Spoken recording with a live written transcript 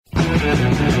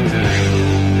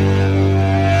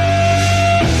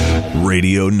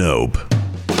Radio Nope.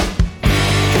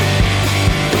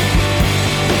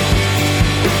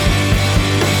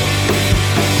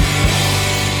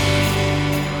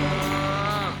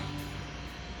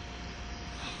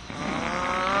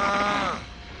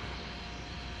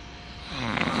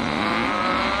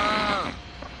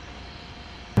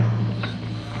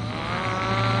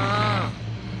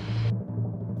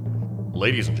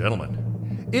 Ladies and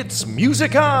gentlemen, it's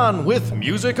Music On with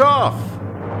Music Off.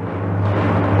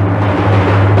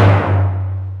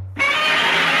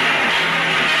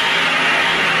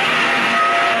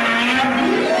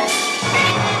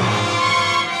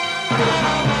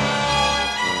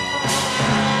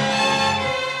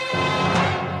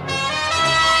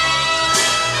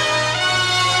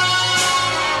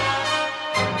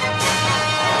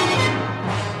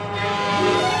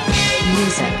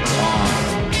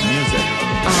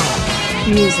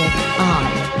 Music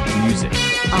on. Music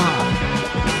on.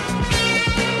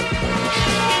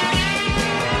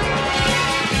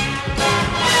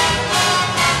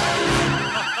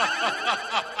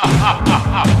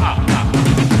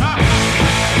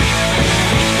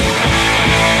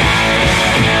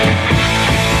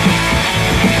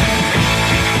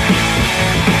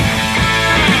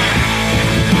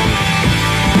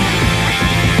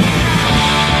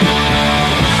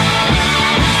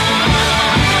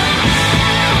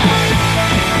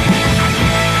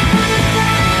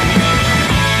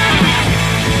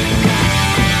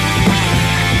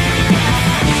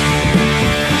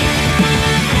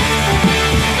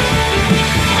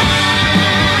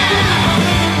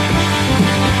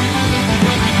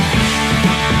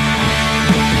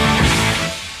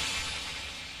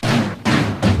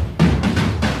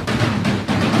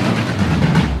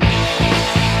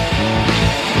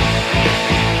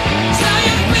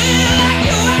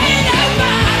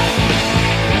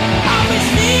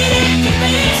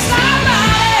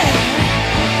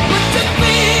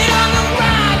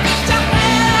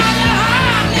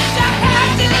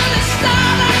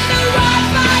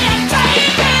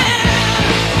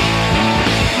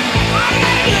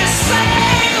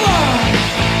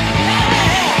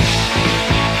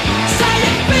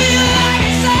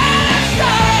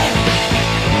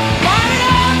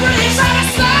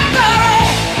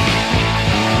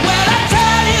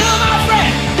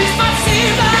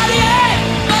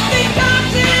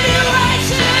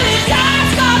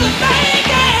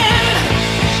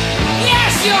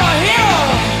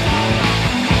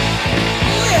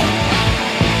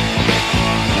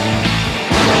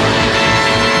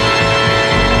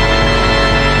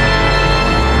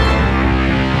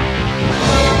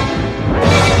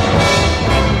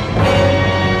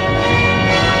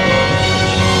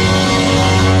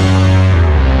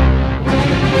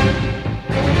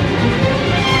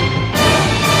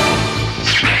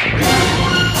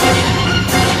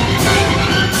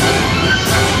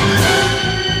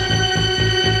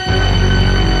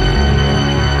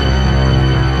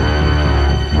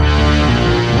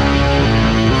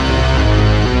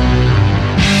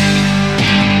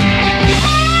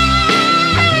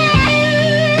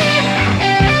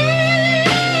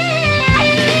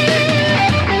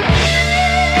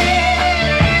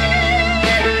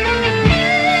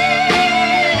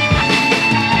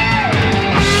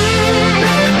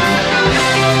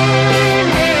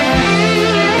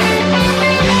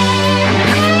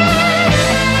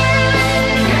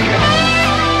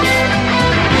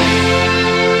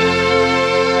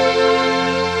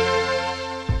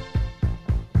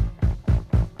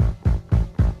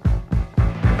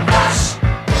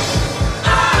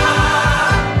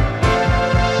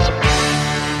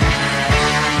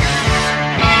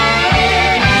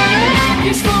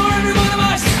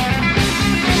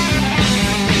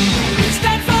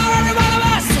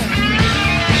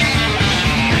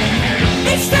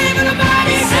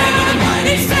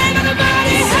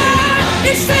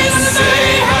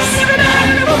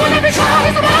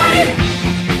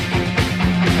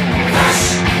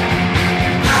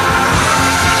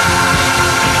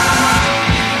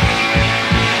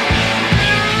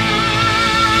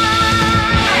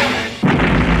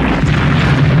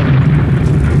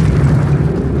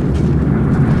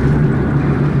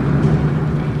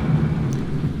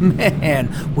 Man,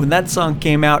 when that song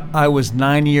came out, I was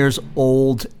 9 years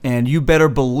old, and you better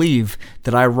believe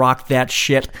that I rocked that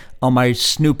shit on my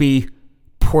Snoopy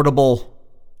portable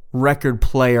record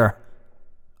player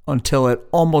until it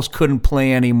almost couldn't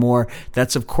play anymore.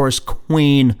 That's, of course,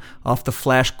 Queen off the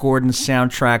Flash Gordon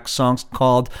soundtrack, songs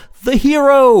called The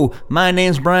Hero. My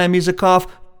name's Brian Musikoff.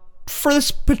 For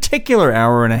this particular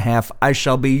hour and a half, I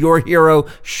shall be your hero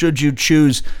should you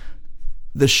choose.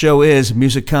 The show is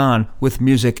Music On with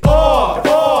music. What's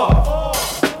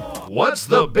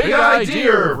the big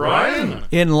idea, Ryan?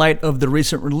 In light of the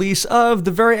recent release of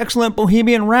the very excellent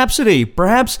Bohemian Rhapsody,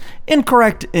 perhaps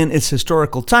incorrect in its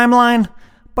historical timeline,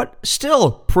 but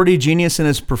still pretty genius in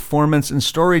its performance and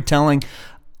storytelling,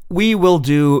 we will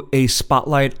do a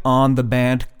spotlight on the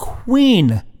band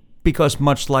Queen, because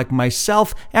much like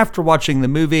myself, after watching the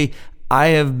movie, I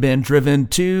have been driven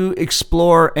to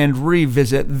explore and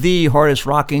revisit the hardest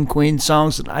rocking Queen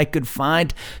songs that I could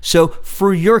find. So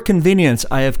for your convenience,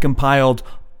 I have compiled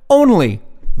only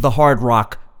the hard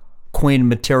rock Queen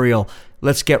material.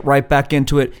 Let's get right back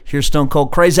into it. Here's Stone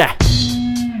Cold Crazy.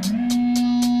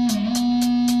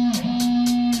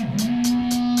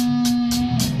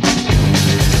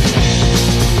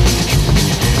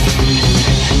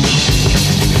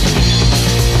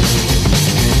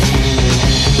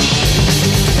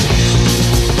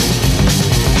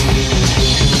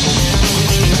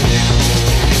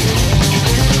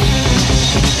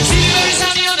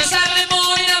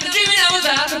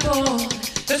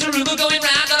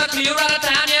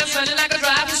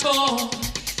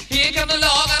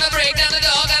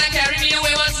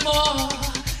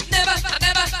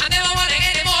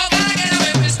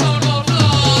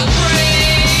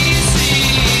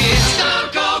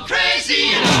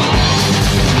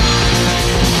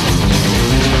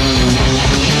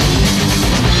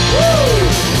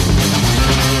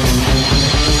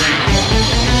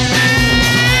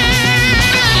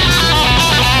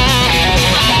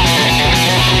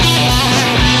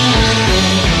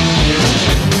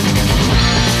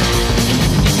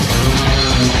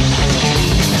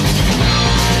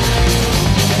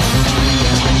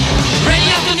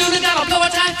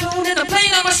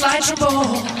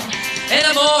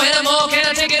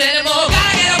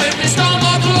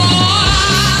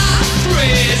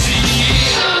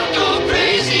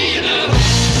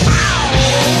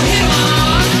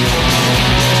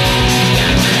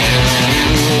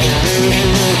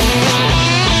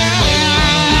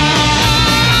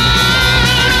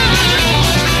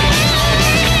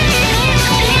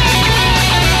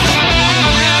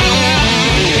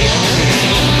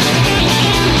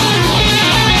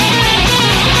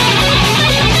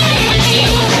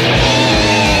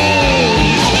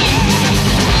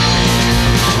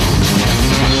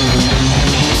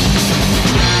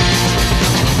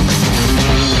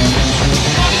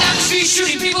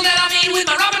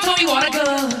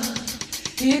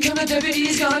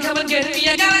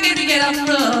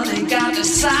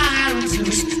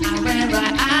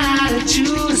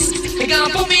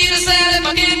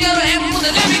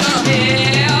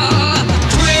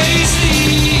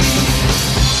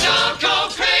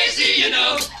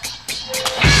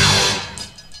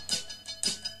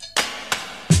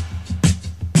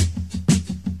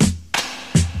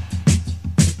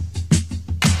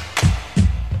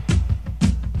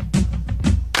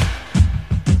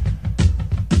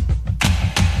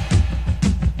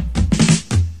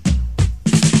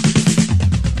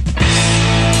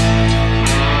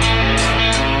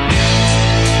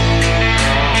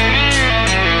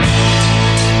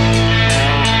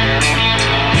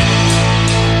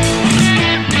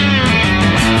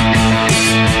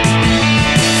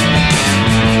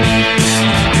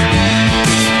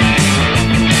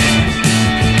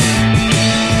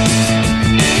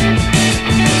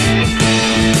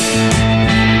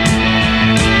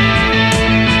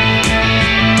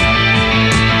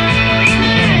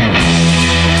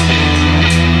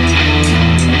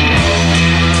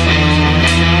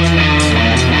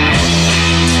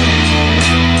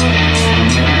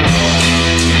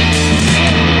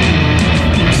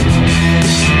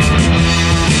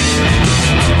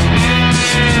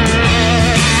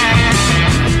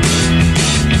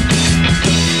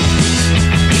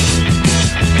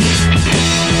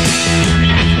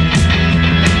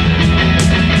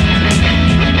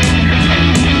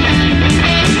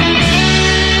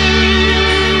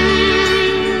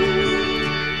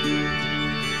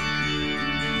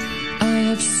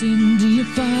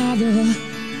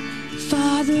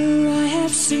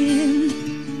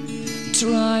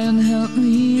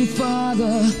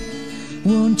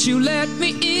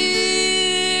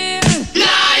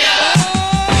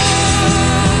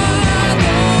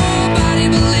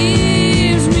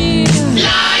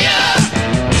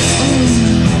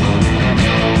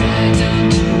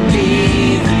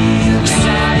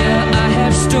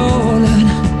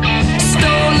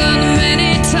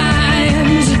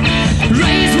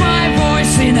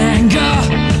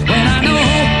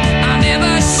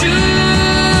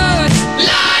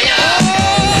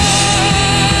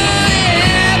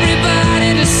 Everybody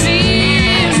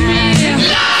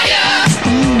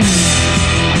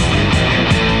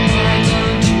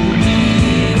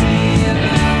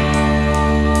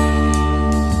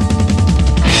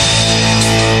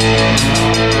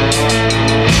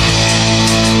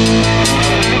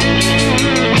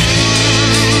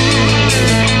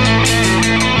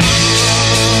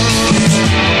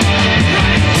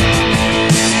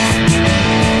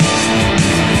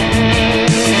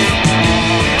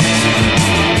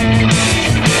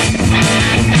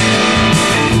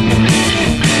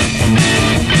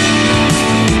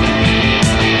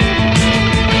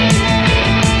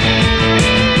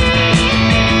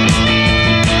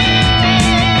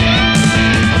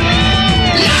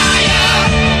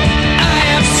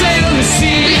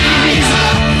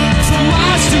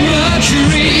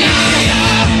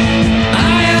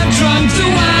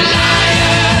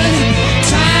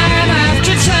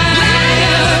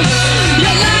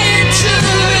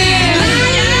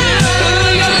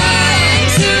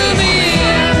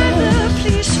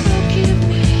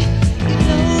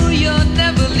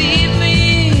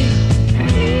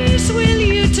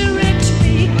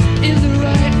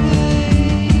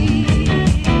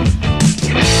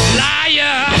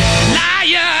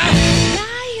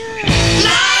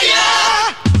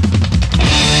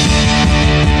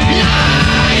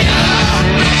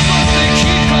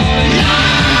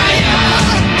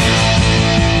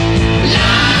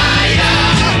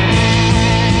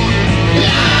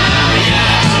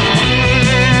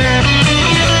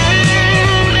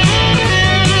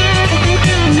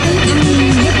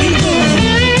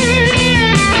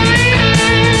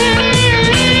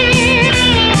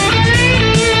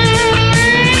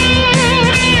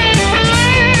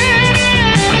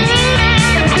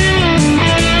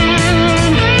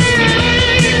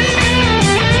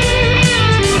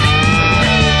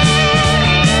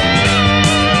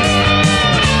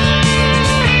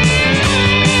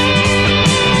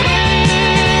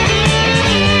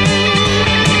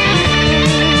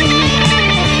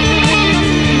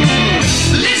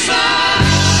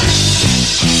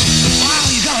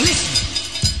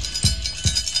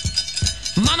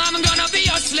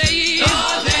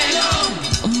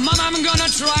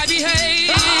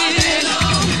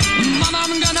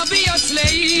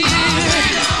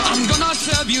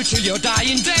your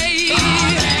dying day.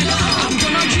 I'm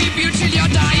gonna keep you till your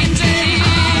dying day.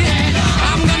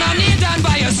 I'm gonna kneel down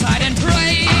by your side and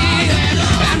pray.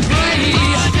 And pray.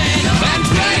 And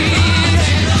pray.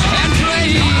 And pray.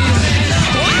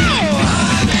 Wow!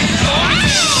 All day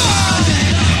long.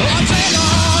 All day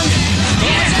long.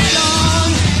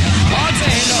 All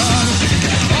day long.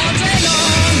 All day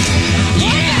long.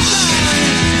 Yeah!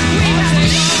 All day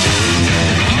long.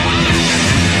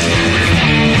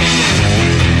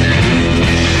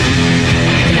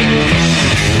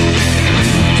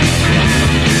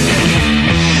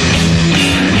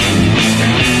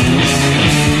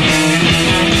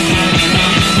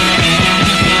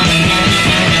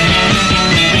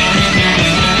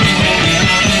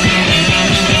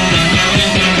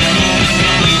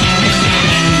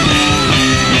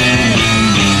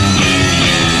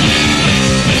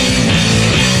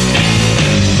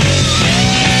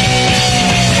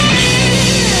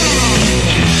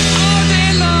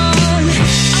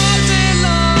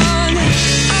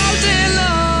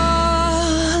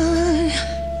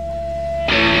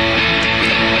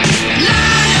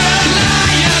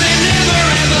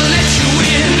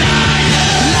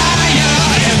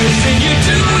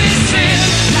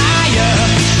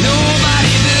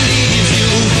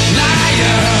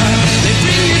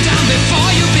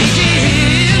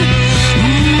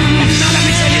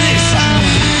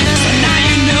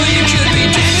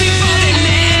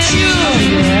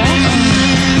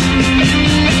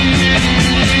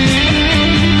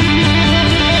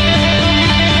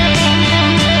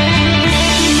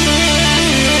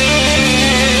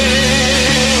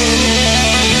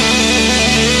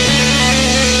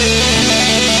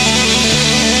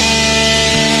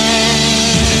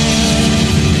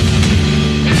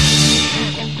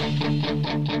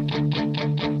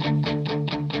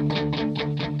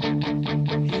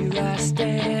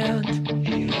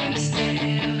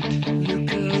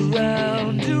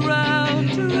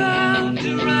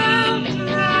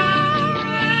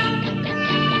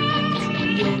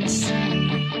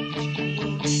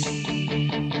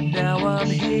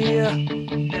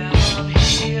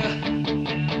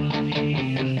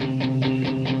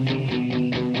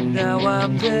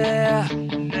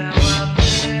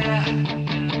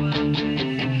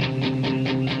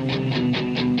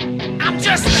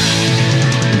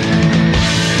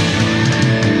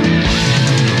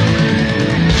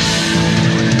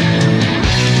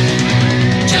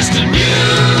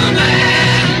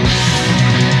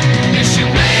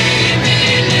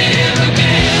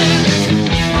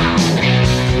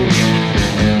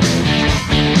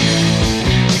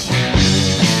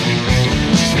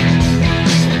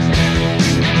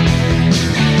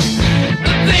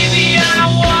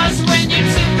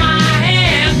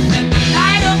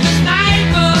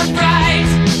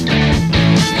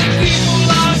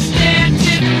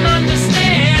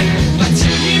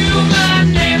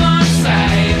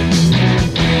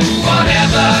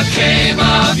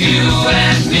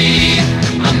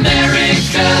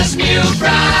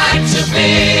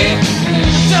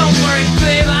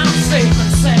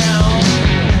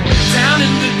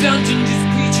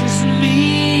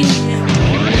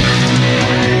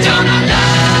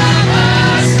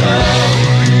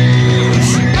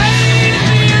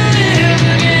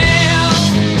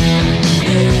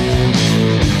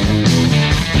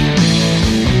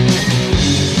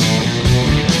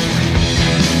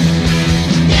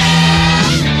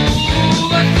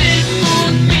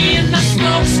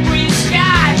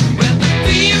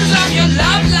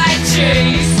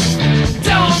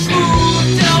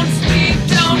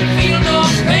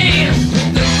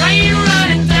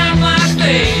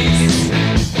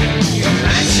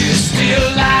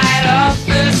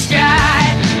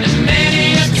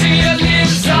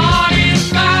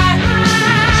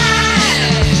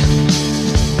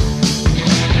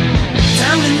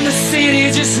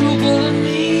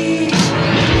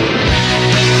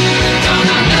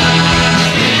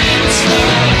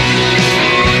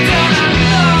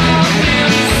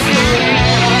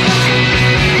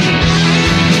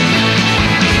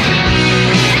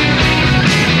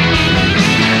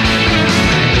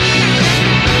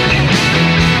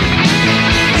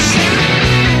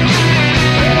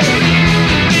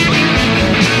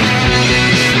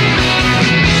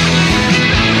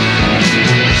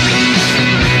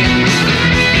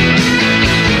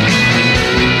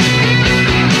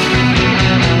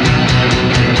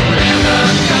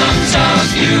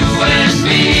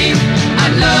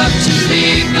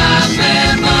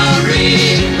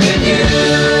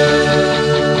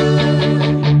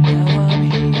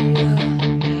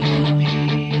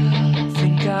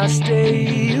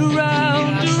 stay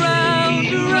around, around,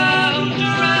 around,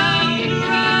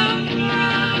 around,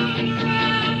 around,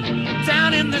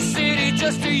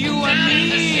 just you and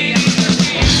me.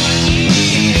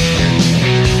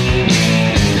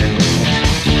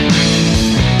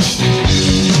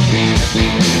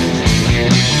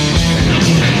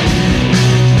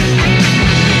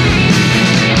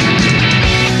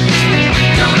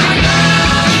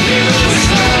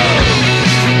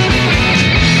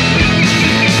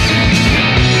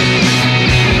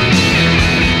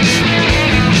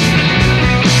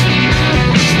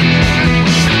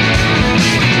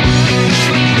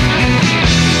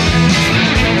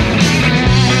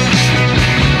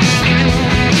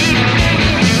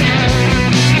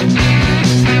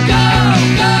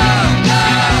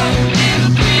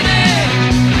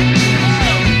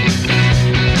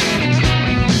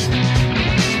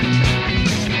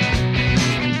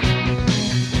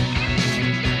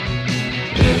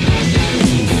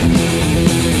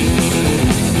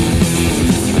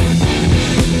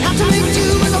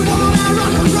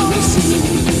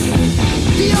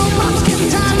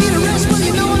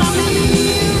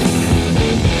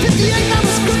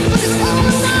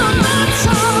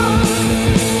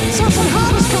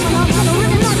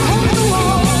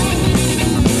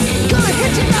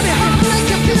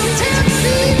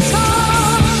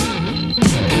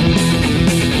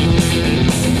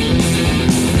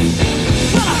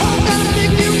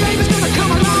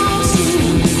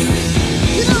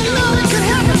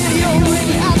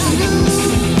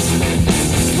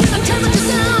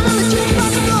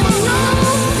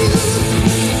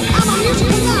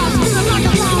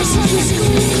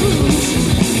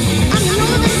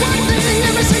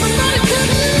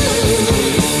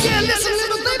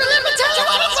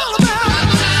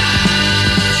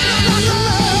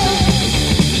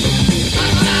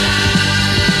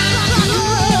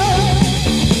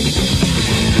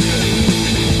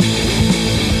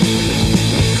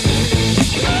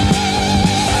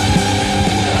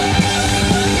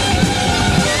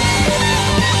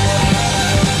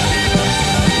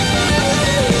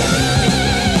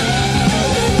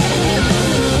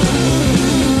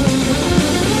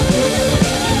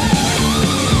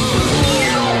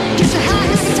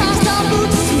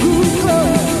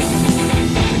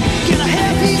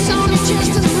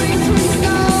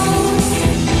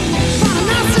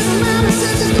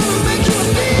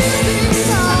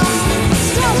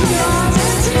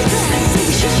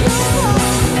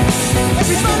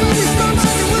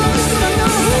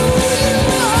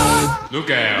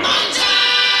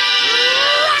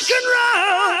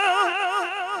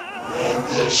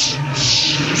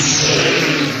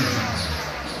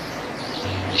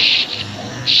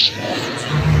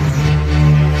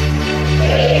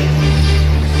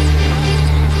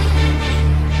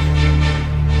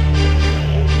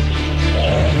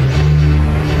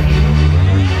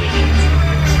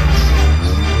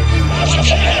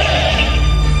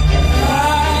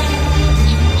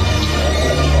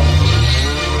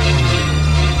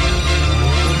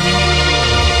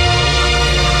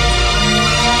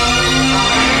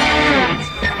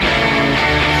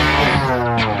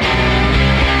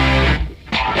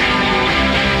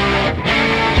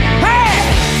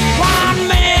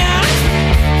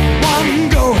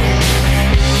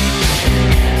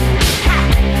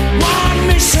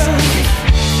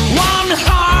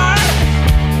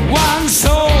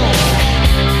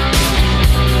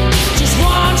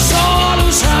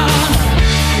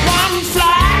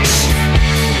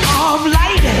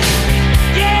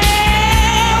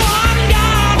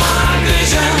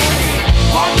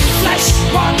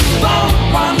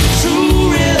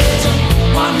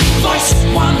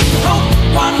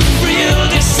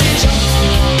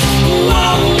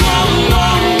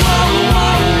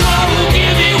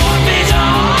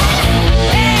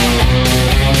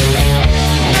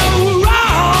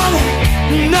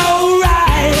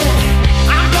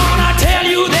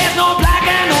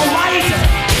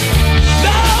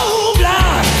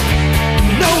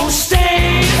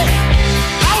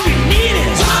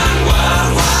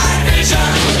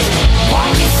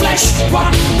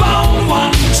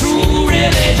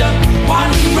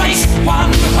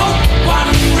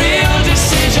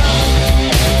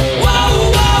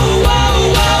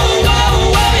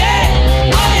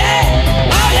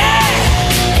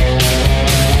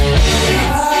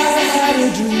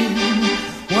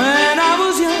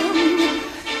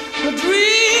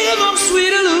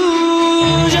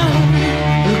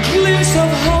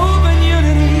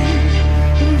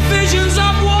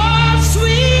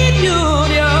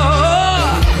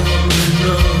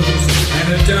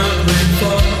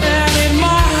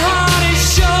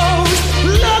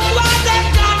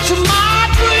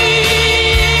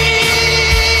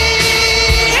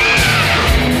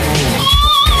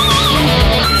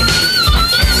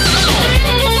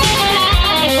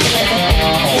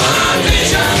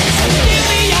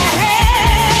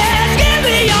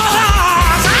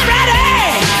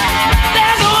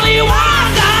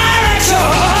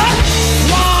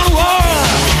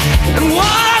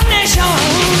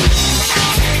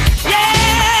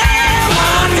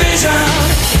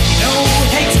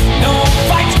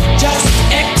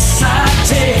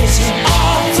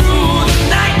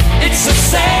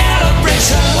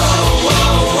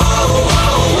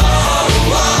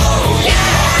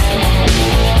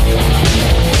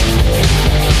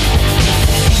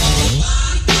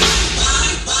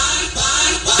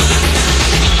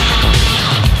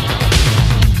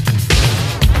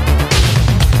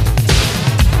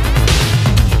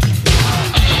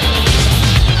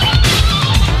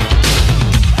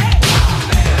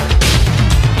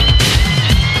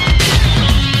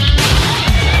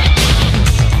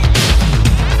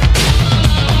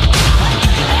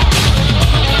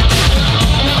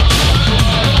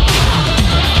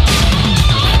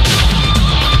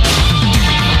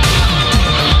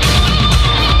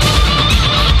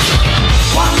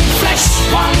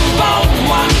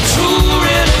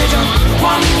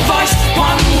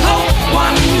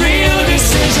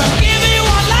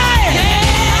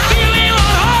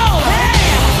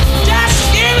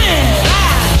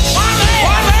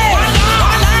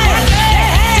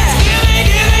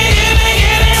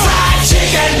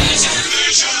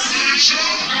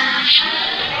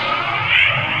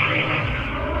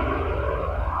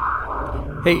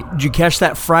 Hey, did you catch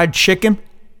that fried chicken?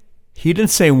 He didn't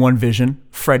say One Vision.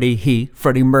 Freddie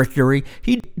Mercury.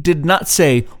 He did not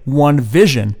say One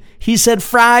Vision. He said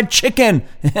fried chicken.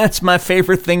 That's my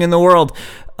favorite thing in the world.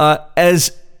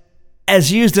 As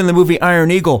used in the movie Iron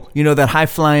Eagle, you know, that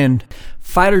high-flying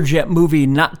fighter jet movie,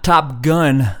 not Top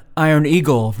Gun, Iron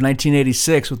Eagle of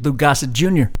 1986 with Lou Gossett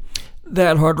Jr.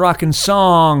 That hard-rocking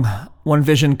song, One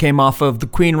Vision, came off of the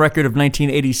Queen record of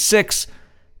 1986,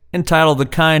 entitled The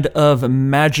Kind of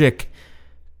Magic.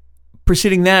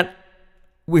 Preceding that,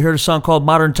 we heard a song called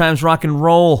Modern Times Rock and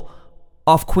Roll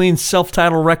off Queen's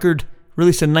self-titled record,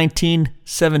 released in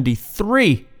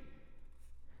 1973.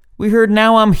 We heard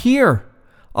Now I'm Here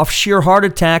off Sheer Heart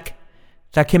Attack.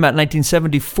 That came out in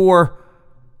 1974.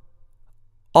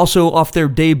 Also off their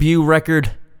debut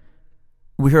record,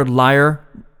 we heard Liar,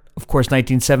 of course,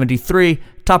 1973.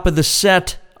 Top of the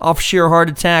set off Sheer Heart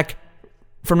Attack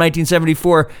from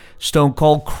 1974, Stone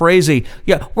Cold Crazy.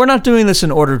 Yeah, we're not doing this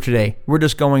in order today. We're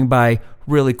just going by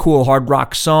really cool hard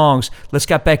rock songs. Let's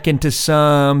get back into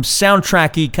some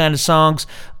soundtracky kind of songs.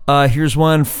 Here's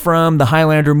one from the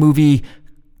Highlander movie.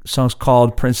 The song's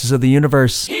called Princess of the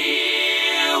Universe.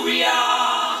 Here we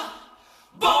are,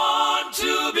 born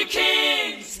to be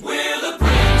kings. We're the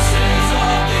princes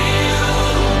of the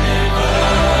universe.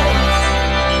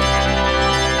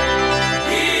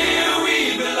 Here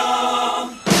we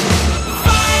belong,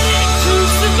 fighting to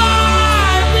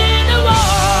survive in a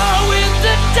war with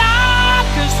the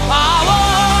darkest power.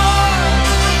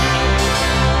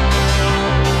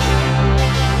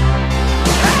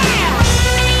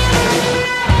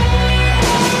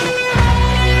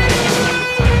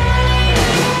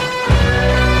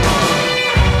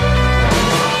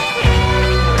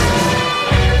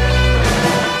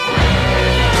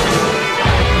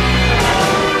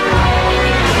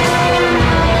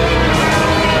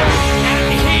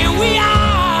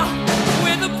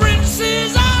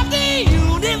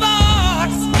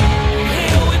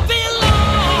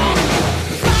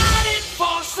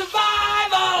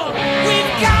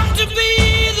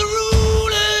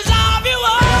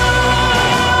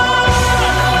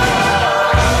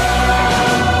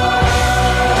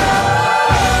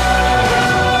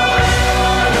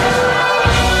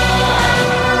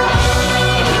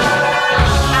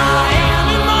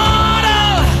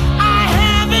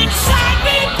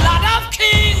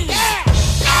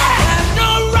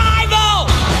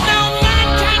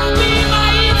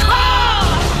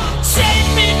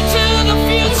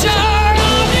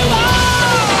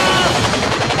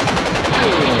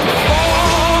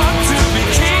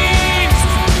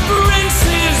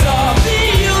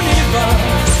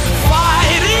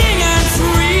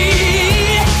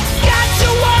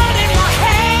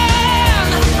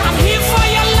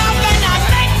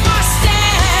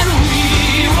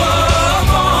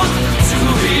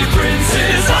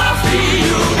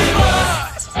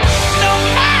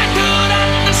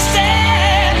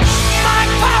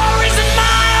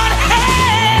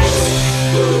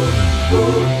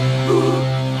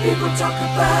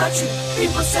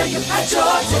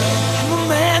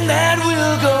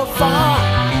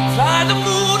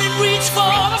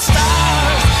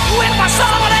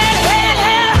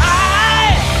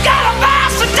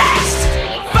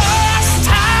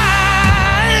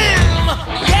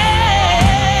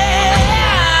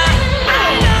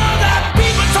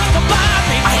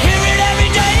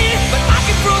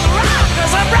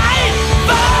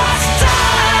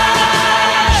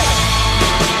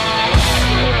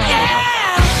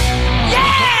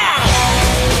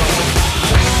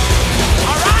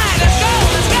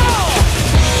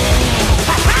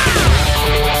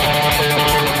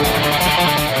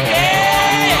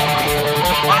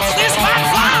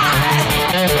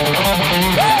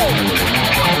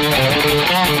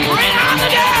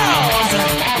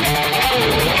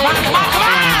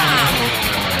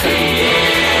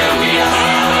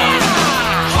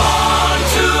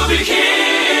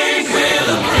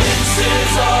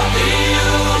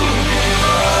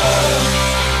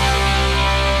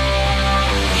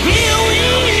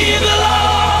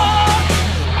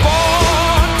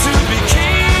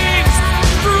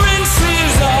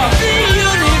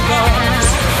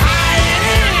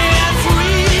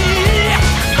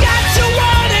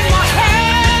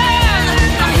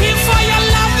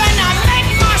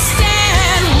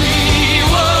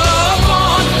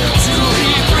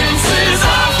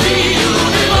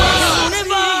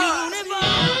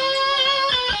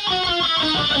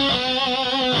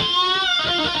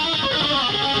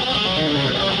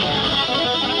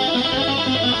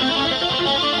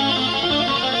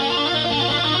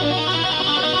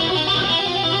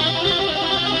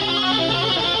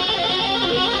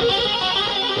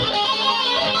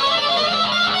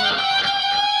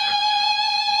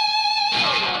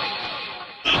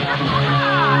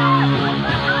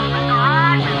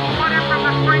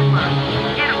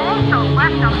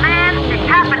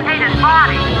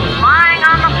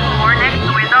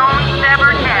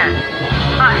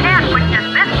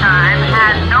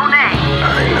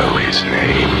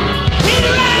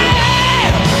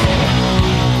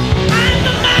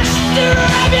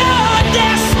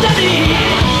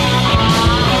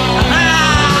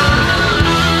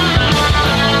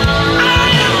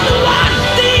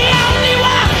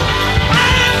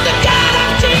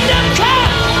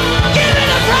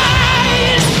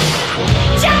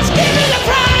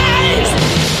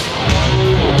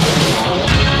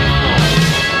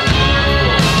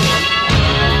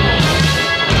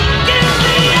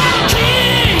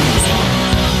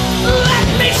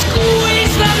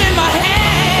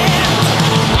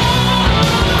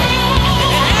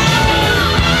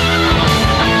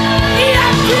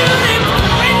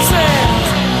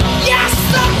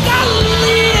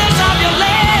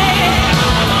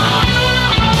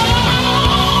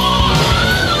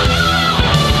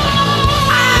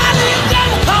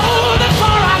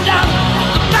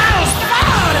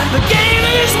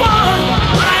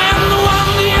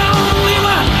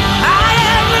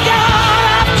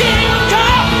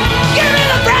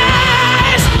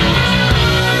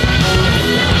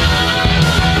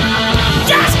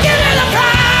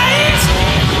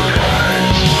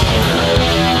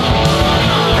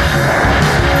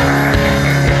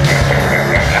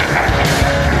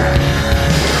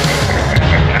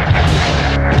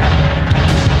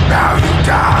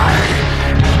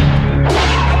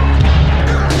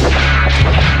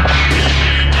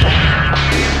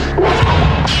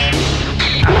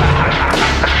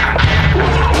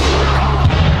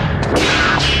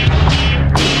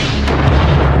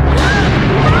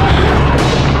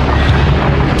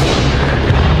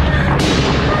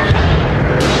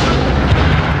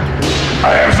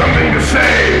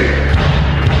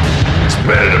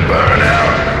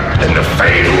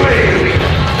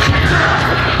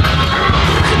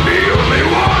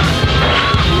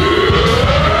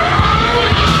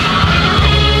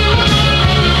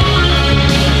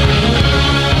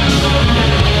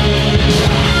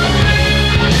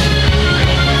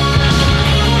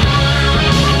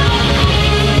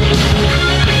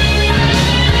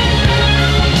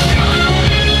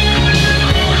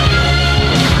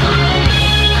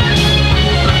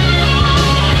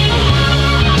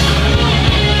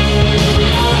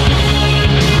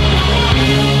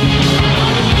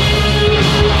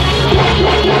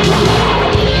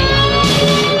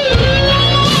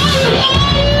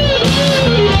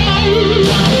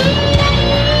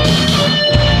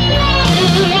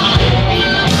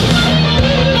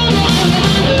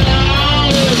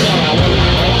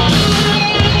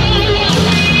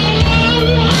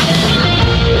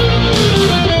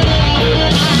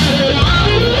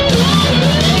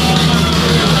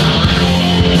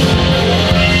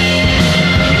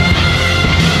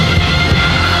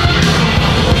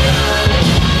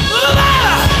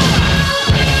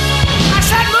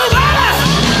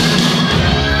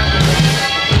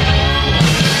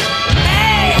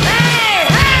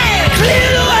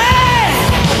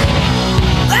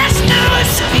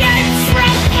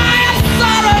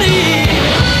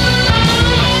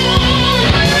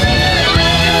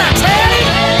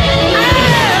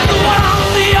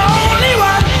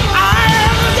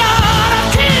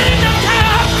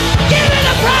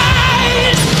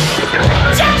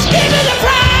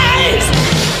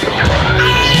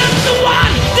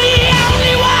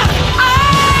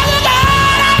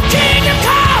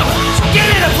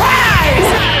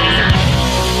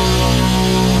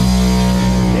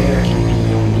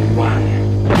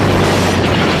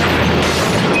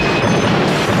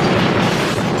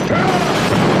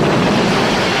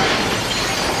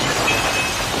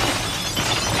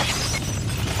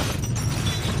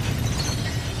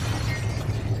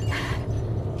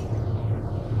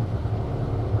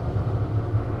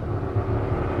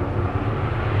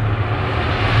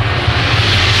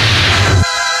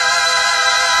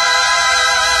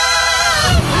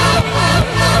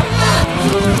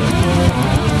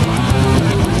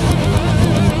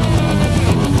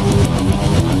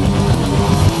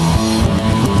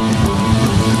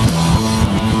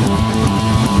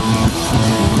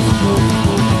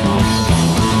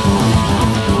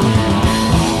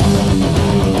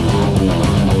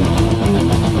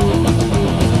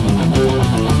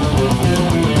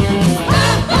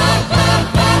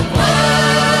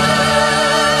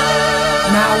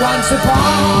 Once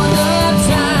upon a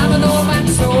time, an old man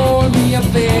told me a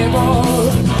fable.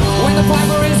 When the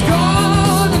piper is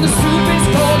gone and the soup is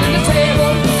cold in the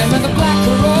table, and when the black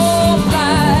crow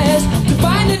flies to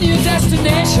find a new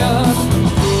destination,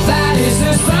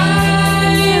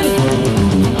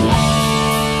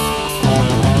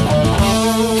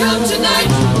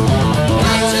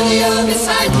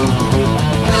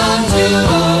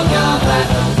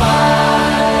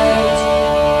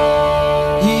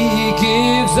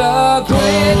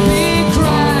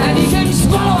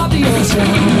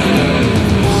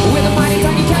 direction. With a mighty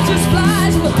tongue he catches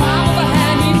flies in the palm of a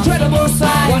hand, incredible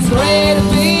size. One great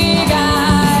big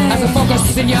eye has a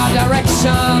focus in your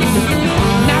direction.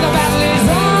 Now the battle is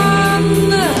on.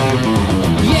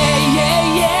 Yeah,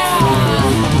 yeah, yeah.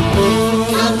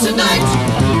 Come tonight,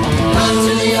 come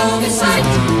to the only sight.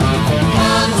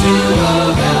 Come to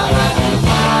Ogre Battle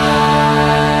fight.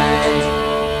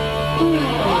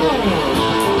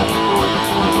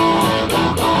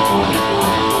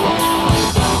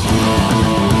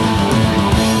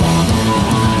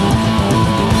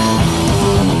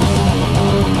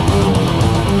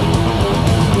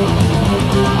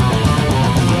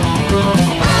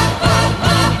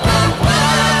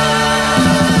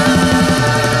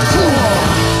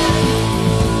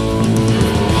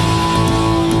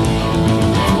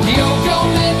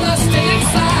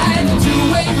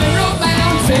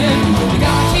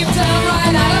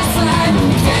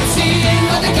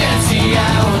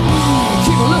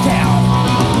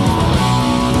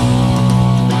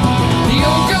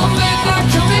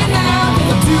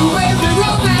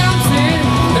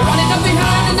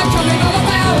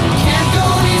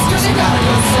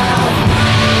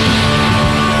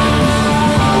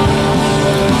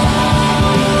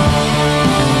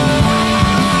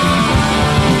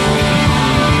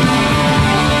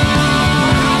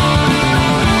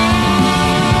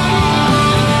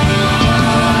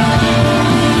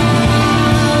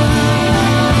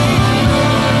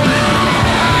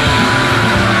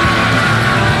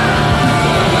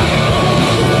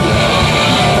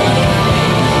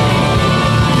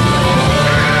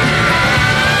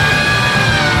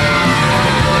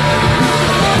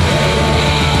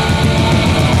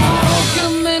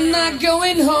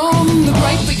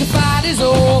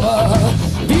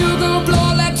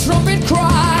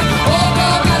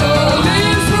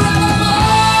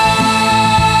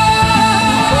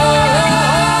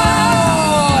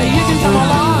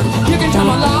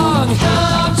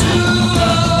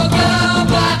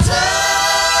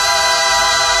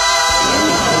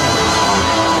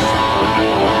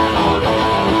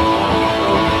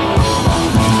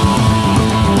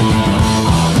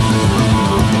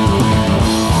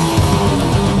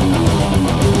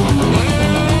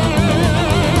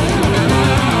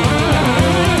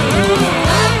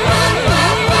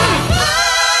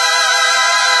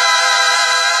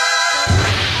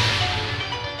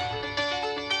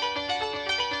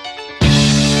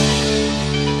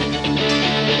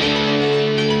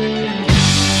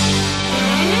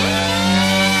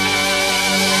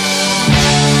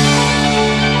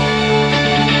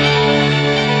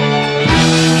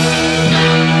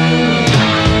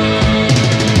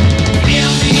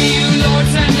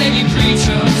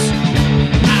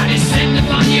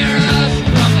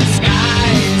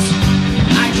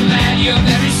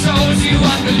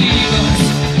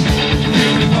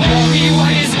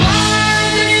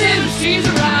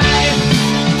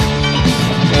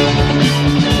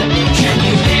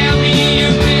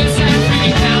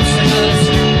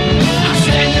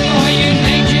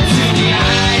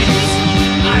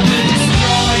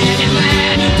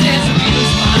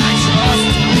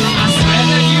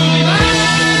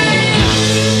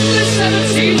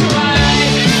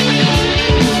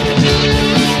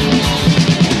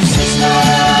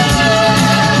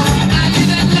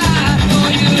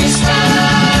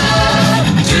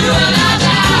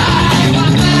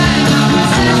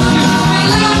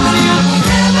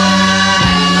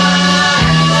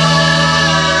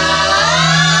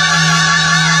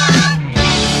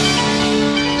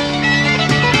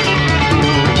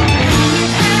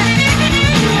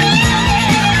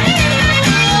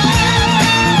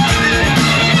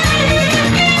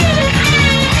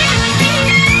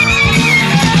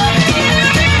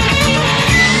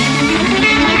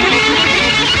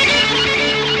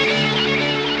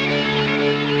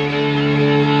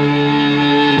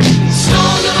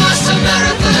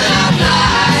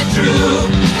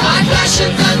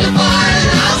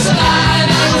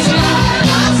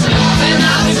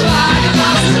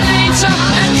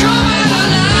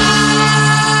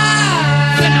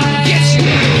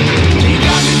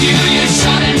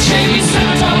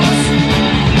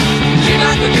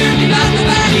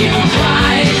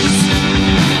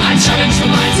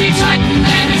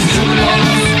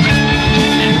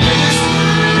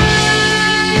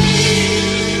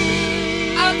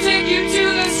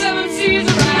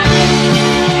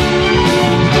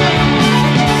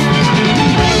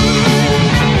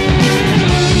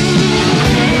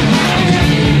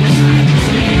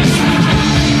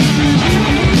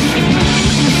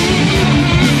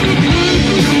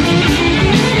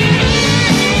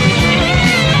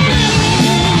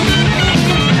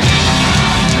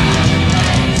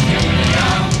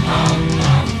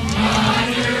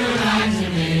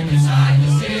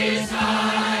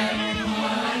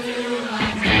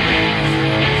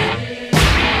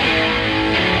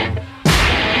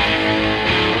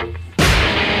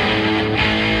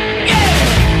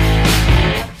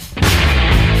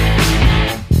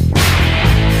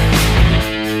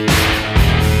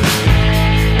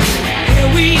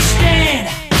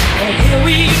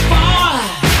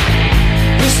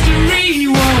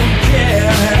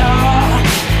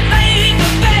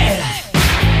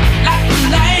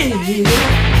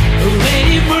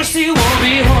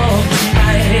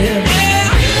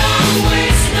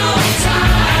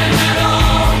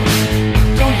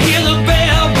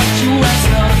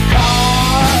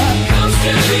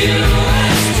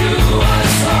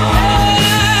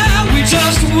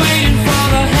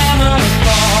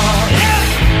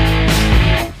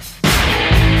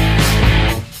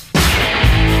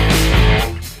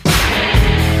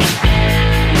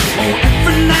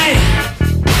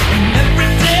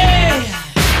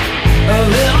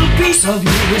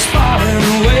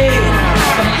 running away.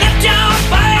 But lift your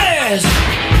fires,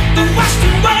 the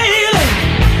western wailing.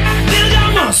 Build your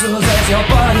muscles as your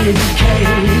body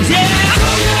decays. Yeah,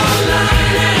 hold your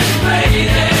line and play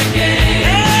their game.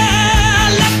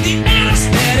 Yeah, let the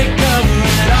anesthetic cover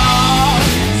it all.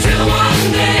 Till one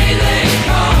day they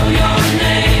call your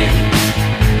name.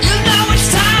 You know it's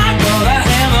time for the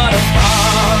hammer to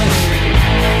fall.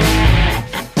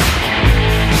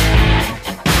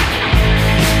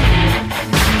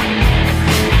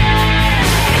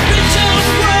 Riches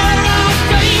were all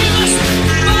famous,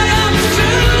 but I'm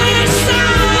truly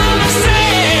some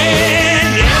sin.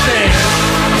 Yeah,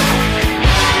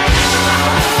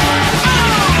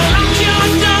 oh, lock your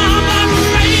door, the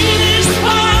rain is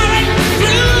pouring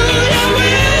through your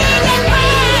window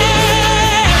pane.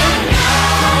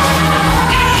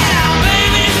 Yeah,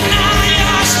 baby, now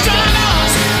your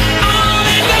struggles all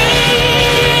in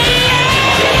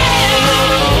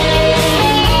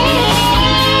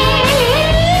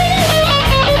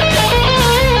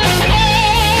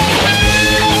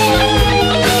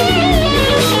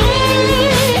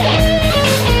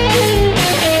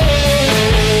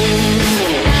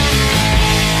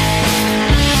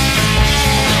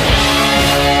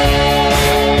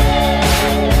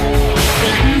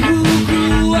You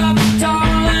grew up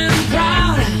tall and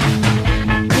proud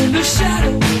in the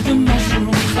shadow of the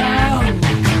mushroom cloud.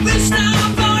 Reached our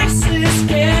voices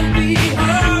can't be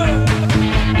heard.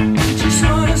 Just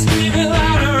wanna scream it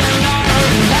louder and louder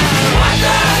and louder. What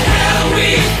the hell we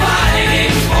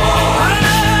fighting for?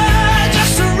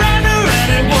 Just surrender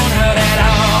and it won't hurt at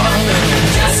all.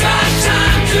 Just got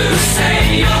time to say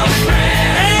your prayer.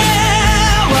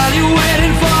 Yeah, while you're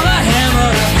waiting for the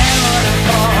hammer to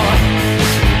fall.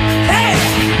 Hey,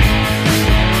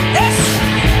 yes,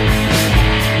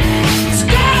 it's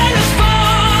gonna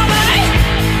fall, baby.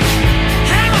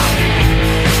 Hammer,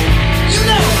 you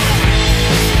know,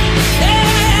 yeah,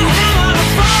 hammer to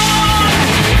fall.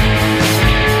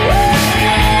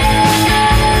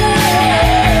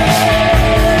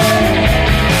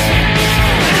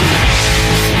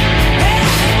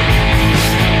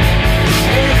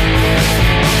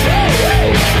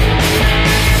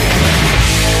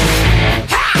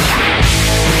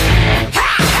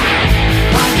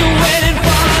 While you're waiting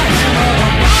for the hammer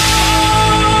to fall.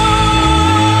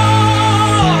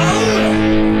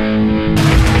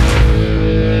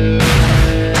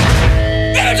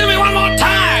 Give it to me one more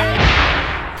time.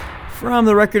 From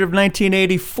the record of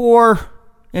 1984,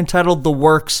 entitled The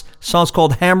Works, song's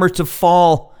called Hammer to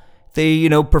Fall. They,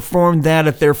 performed that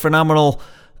at their phenomenal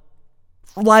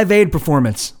Live Aid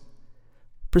performance.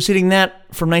 Preceding that,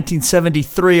 from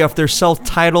 1973, off their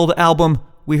self-titled album,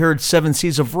 we heard Seven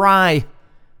Seas of Rhye.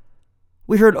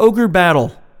 We heard Ogre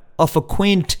Battle, off of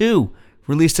Queen 2,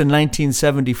 released in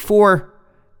 1974.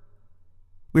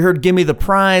 We heard Gimme the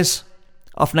Prize,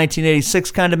 off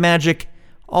 1986 Kind of Magic.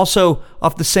 Also,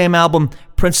 off the same album,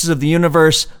 Princes of the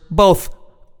Universe, both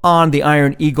on the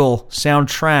Iron Eagle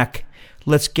soundtrack.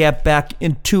 Let's get back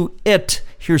into it.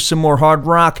 Here's some more hard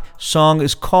rock. Song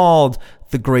is called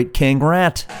The Great King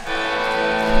Rat.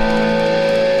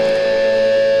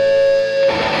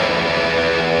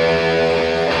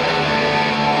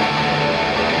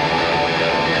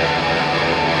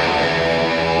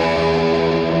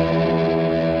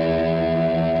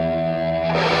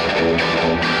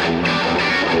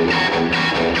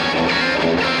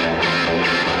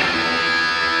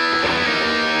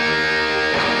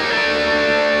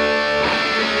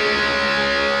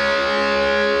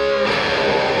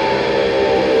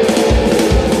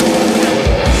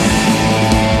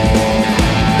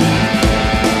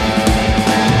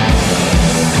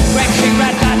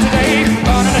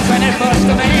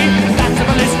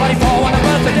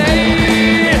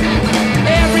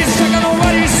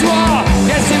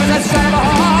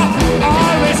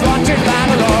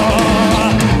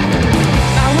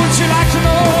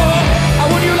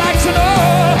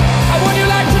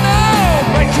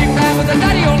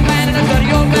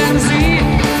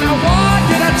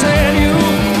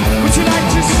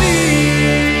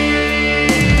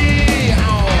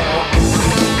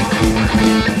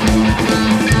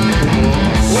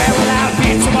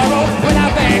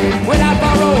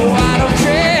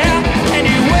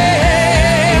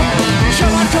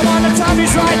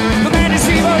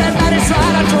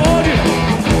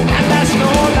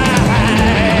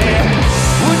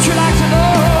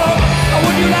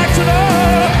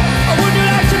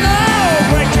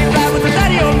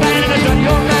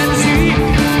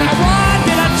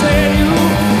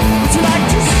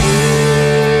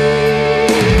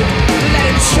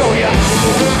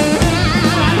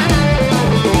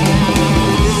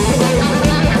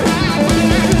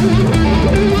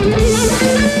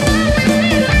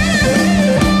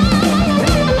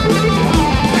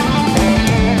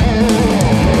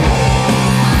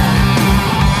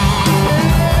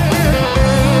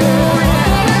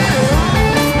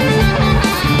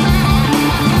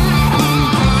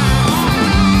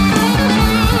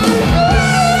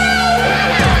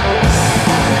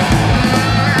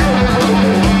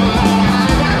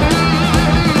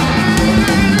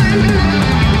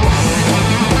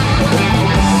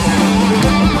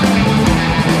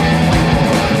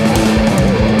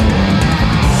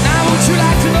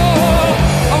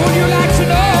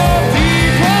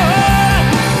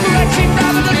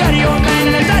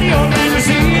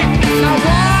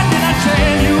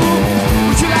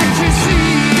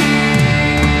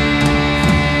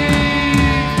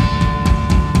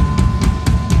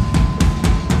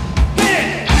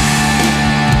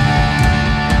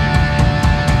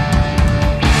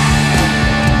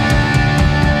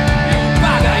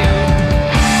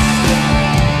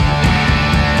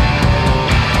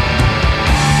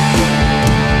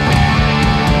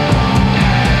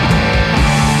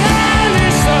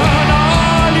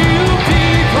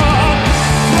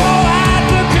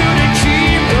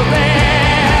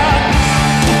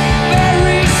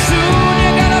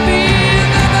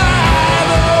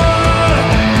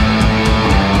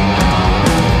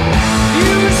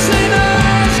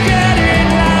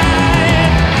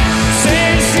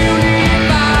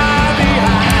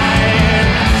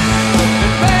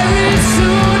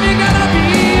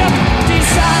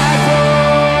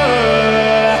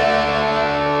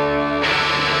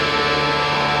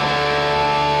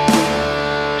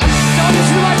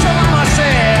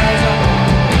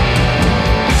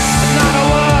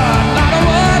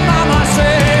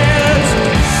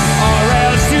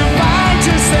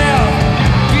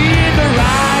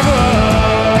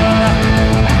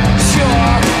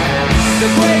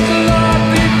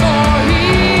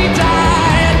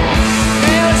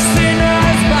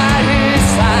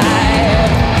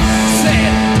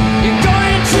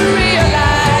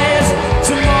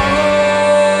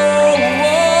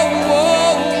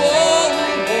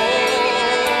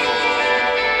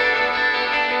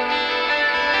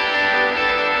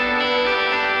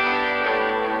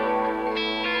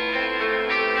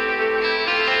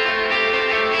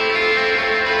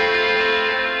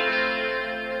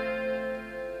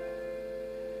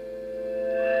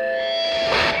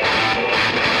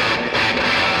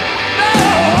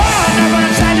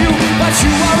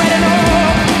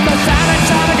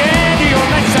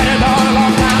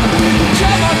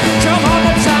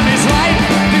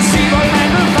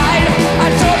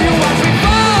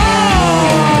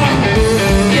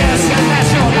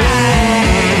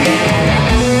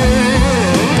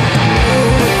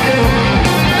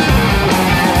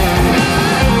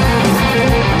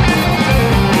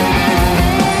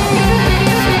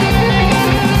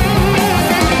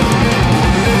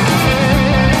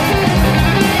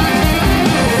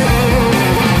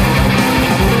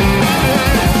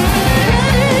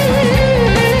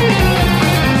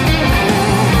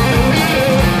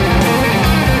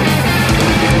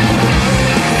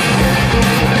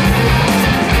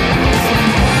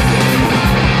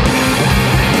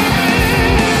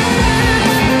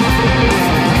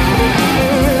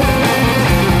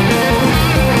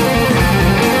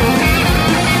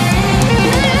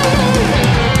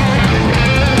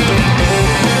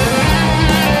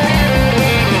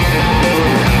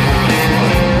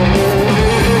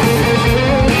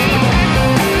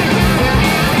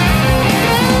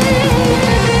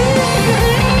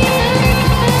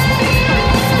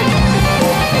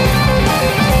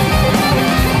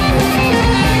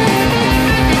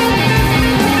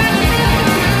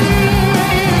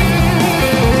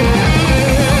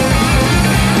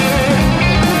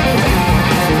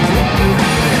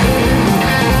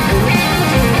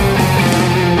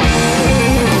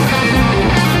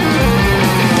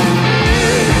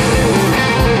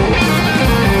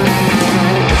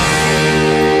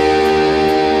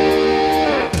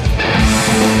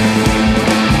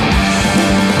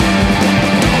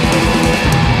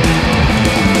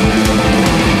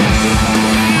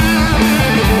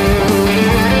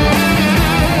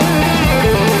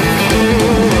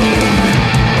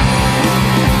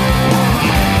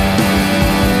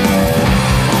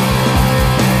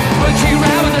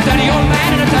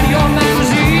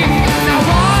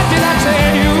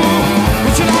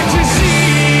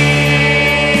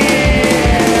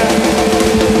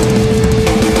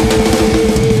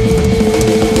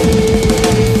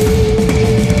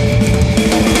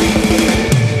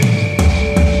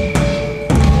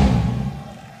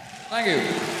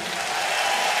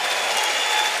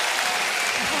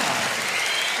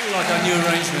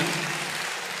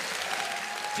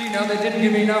 Do you know they didn't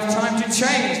give me enough time to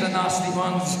change the nasty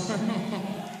ones?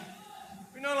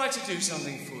 We'd now like to do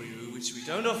something for you, which we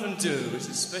don't often do, which is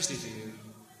especially for you.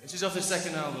 This is off the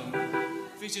second album.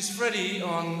 It features Freddie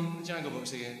on the Jungle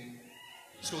Box again.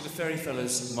 It's called The Fairy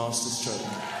Fellas Master Stroke.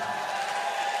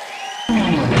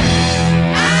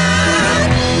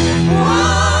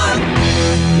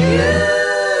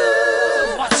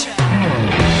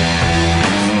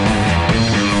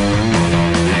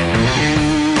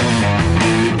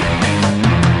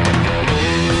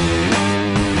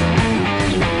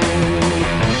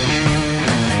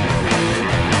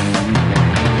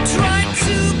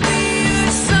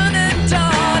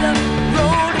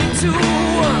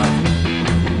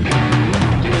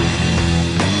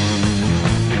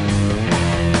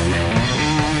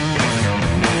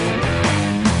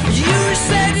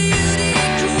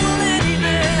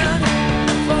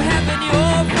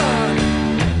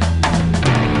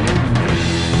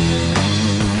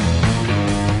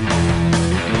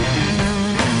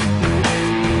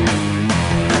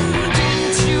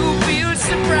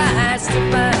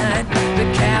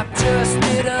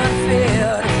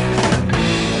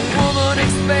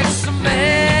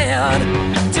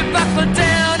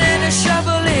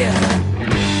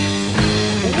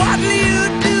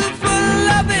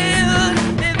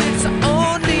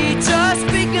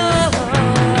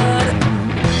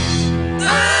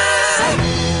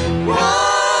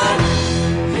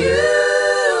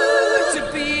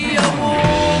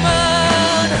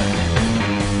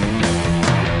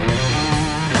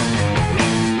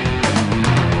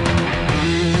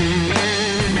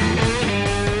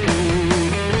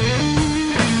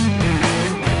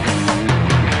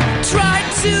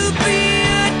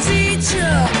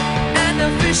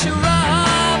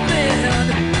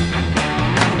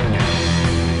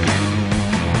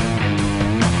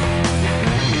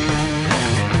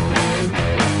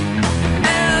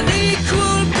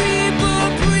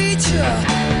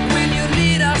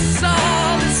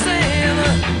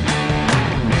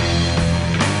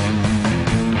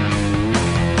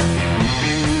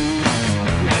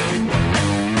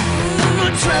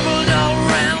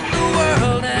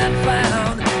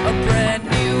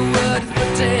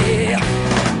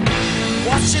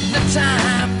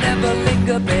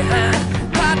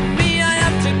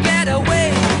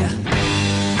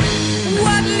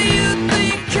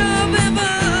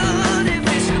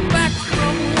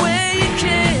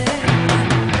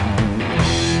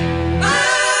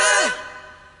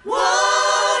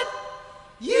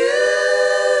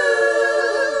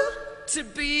 To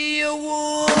be a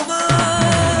woman.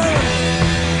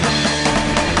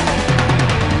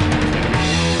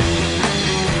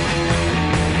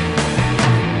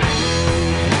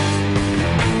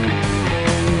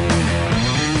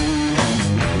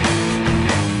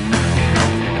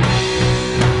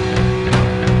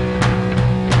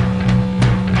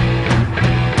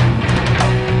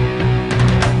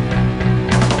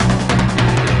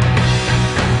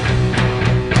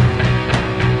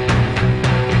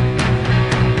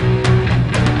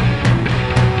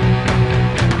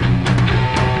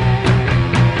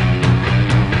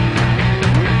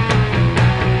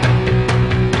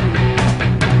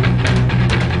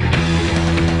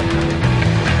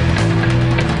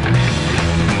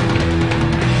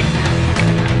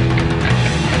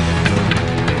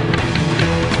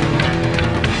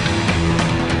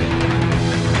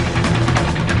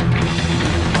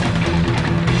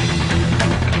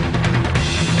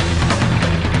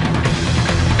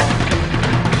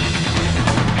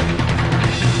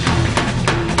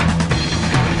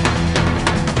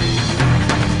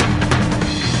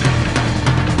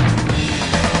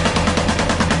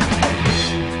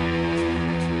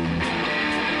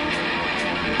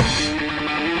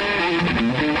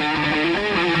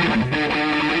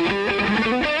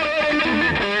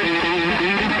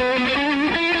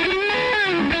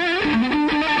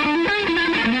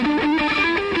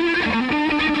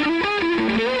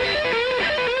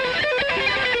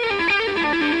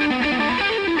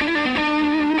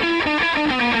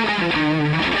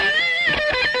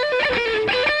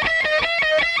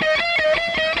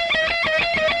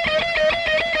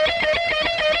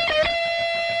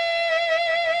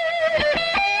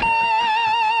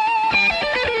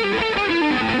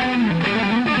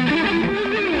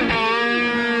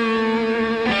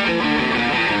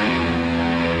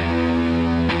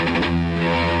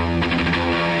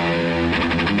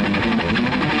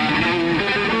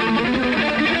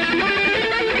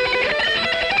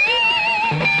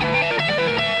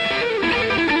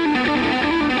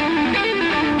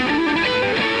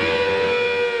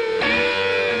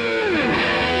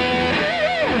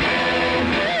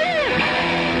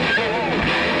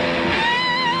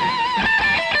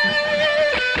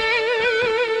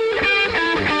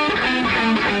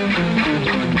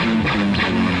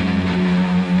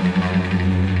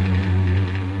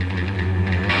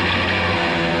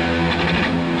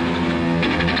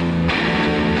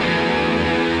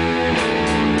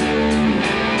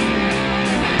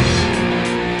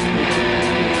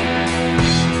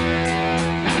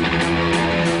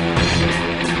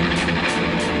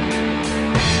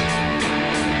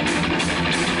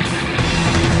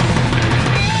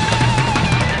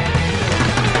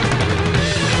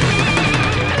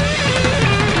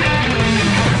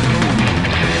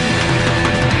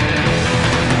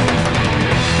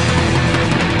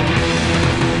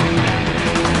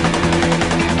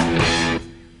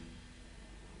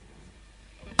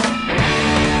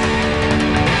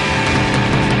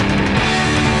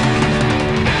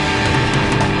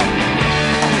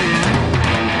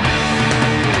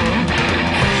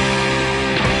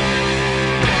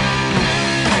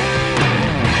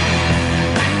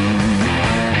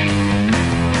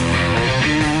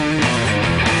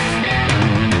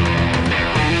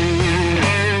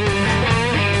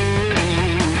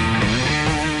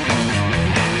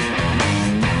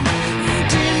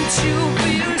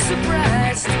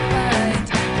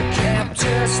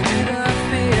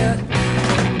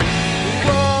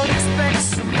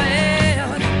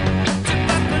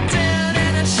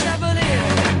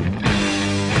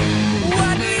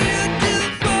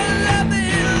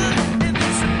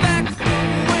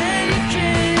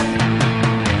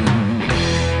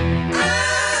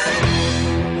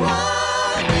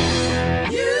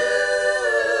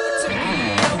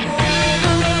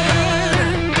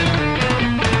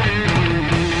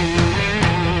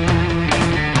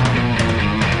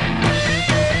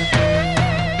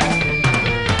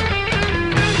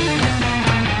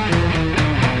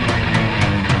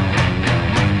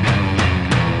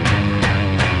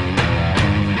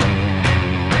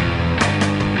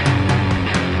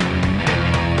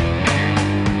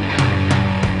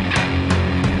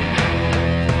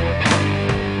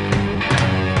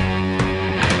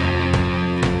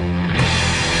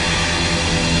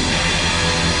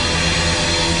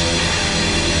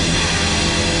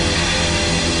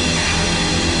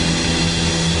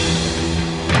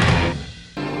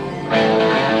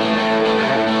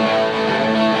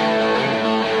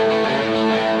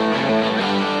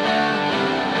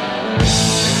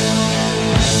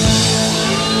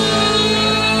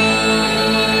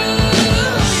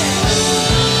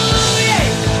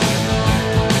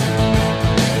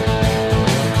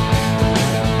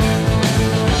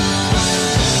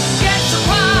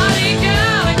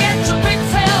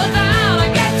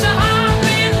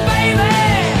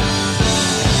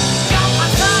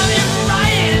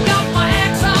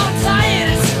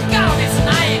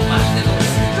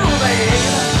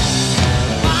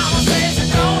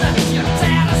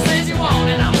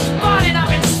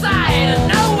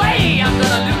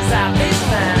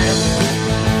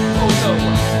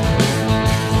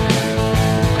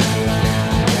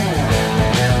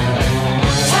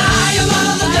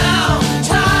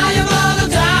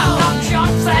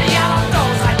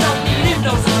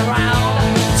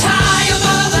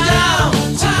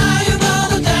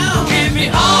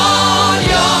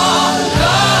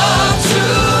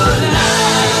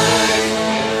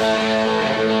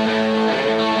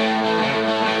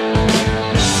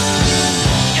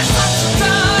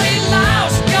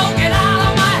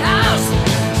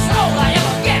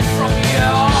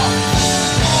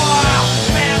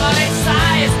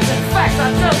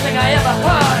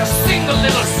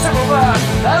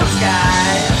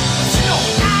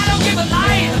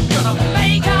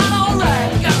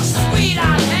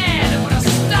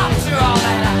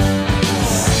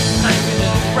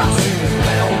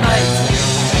 play all night.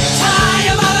 Tie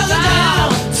your mother down,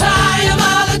 tie your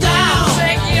mother down.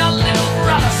 Take your little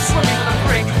brother swimming in the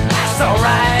creek, that's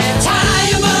alright. Tie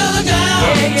your mother down,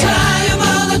 tie your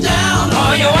mother down.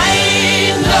 Or you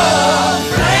ain't no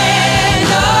friend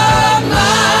of mine.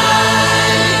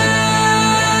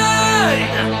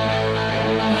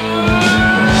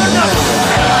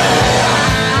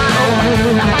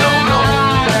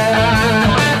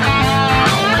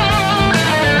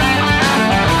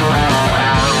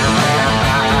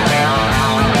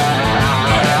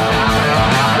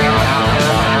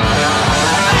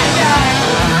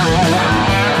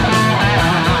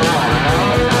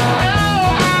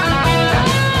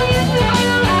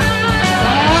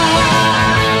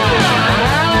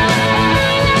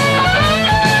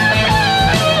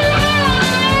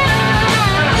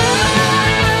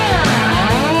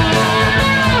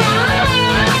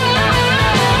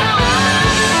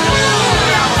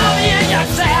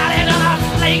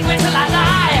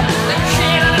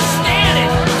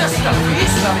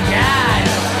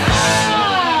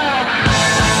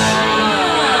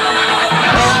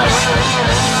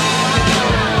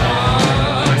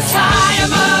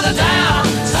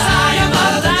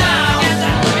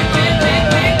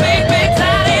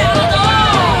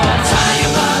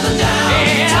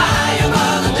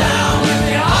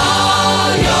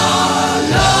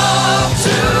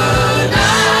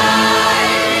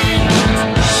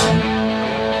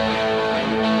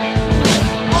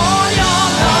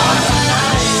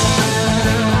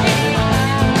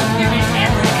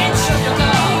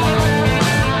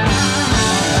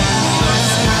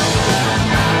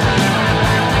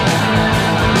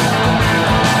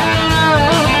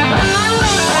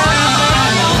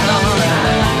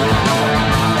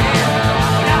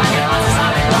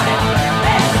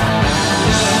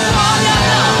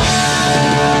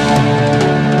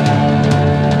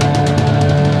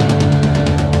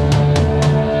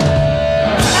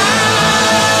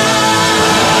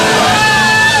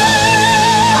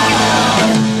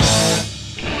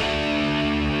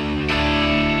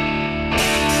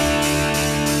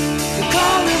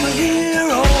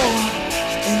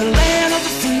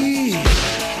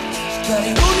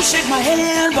 Shake my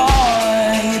hand,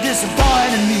 boy, you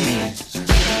disappointed me.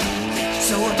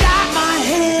 So I got my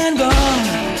handgun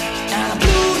and I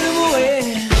blew him away.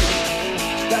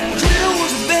 That Jill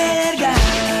was a bad guy,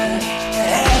 I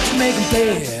had to make him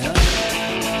pay.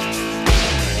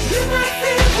 You might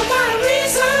think for my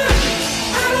reason,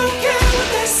 I don't care what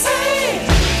they say.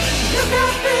 Look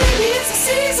out, baby, it's a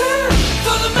season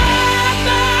for the mad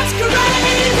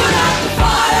masquerade. Put out the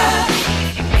fire.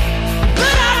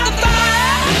 Put out the fire.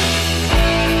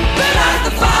 Put out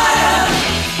the fire.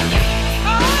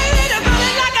 Oh, you're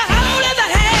burning like a hole in the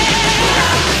head. Put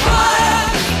out the fire.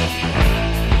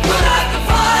 Put out the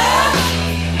fire.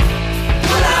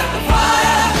 Put out the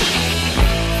fire.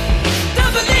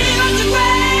 Don't believe what your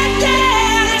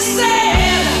granddaddy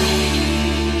said.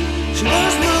 She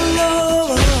was my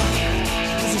lover.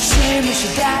 It was a shame that she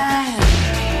died.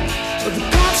 But the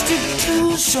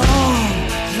Constitution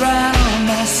is right on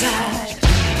my side.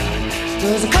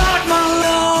 'Cause I caught my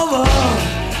lover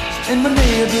in my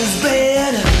neighbor's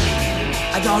bed.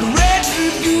 I got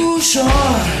retribution,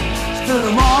 fill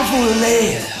them all full of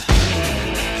lead.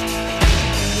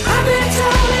 I've been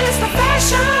told it's the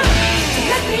fashion to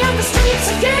let me on the streets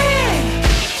again.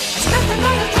 It's nothing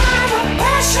but a crime of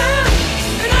passion,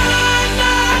 and I'm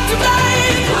not to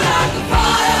blame. Put out the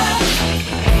fire.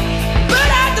 Put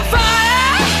out the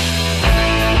fire.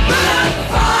 Put out the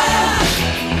fire.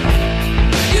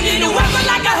 You need a weapon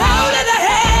like a hole in the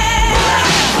head.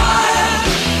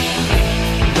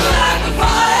 Put out the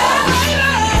fire.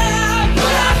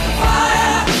 Put out the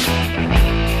fire.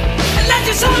 And let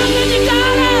your soul in your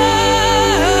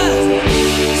dollars.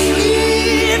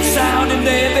 Sweet sounding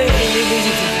baby.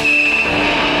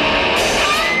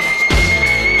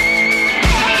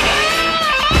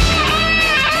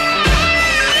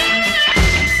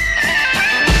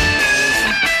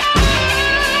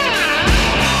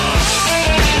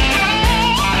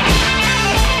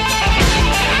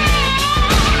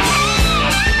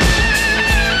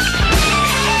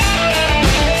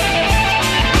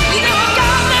 You know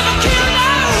God never killed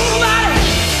nobody.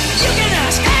 You can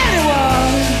ask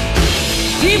anyone.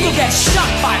 People get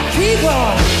shot by people.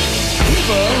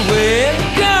 People with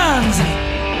guns.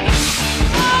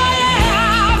 Oh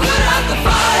yeah. Put out the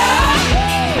fire.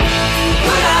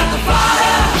 Put out the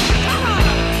fire.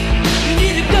 You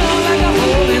need a gun like a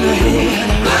hole in the head.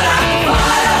 Put out the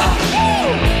fire.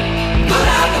 Put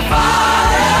out the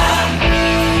fire.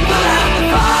 Put out the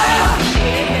fire.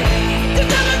 To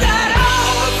done with that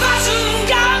old-fashioned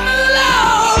gun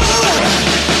alone.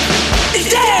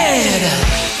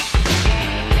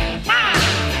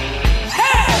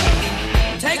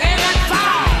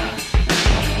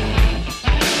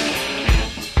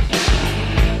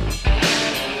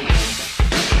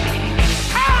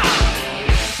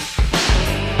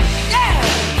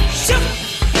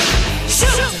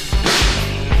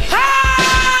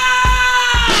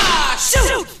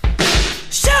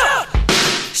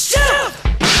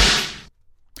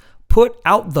 Put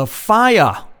Out the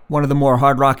Fire, one of the more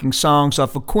hard-rocking songs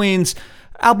off of Queen's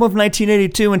album of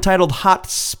 1982 entitled Hot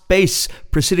Space.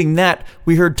 Preceding that,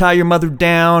 we heard Tie Your Mother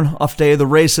Down off Day of the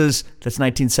Races, that's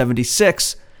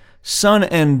 1976. Son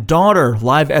and Daughter,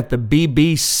 live at the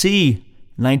BBC,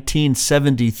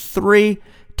 1973.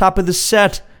 Top of the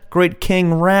set, Great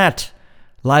King Rat,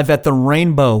 live at the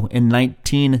Rainbow in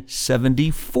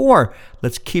 1974.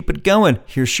 Let's keep it going.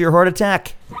 Here's Sheer Heart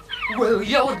Attack. Well,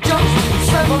 you're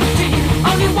just 17,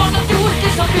 all you wanna do is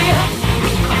disappear.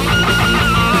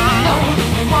 Know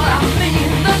what I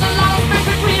mean? There's a lot of space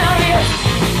between our ears.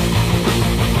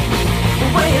 The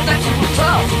way that you were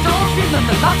tough, don't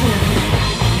remember nothing.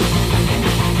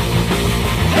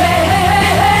 Hey, hey,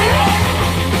 hey, hey,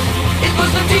 it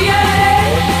was the DA.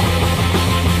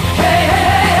 Hey, hey,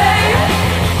 hey, hey,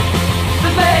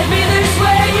 that made me this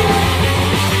way.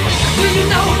 Do you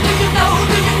know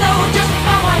just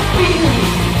how I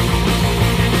feel?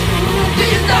 Do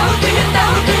you know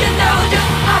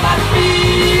just how I feel?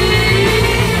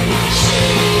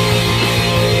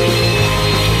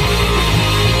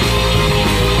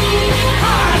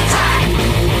 Heart attack.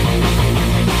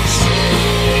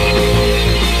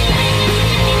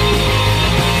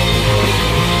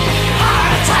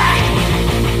 Heart attack.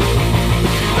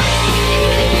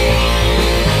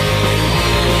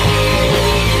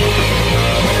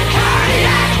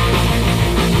 Cardiac.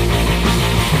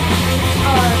 I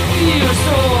feel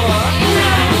so.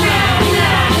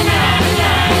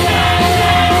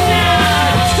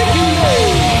 Sticky.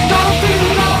 Don't feel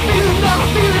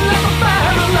like I'm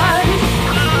paralyzed.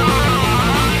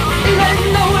 It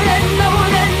ain't no,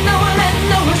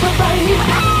 it's a fight.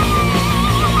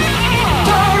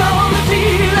 Turn on the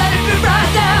TV, let it drip right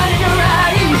down in your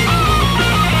eyes.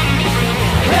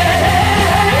 Hey, hey,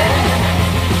 hey,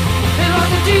 it was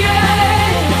the DA.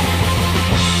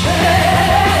 Hey,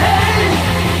 hey, hey,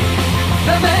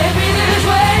 that made me this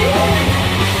way.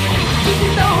 Do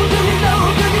you know just how I feel?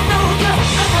 Do you know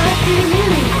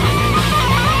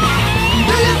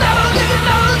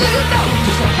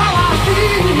just how I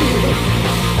feel?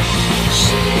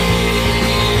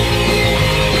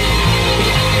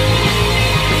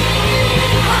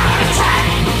 Heart attack.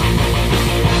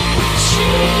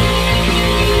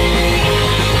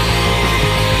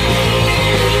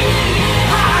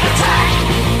 Heart attack.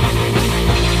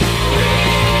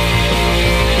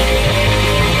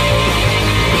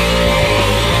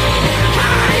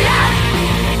 Cardiac.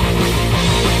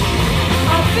 I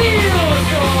feel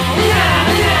so.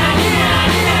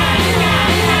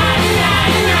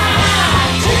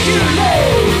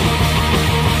 Articulate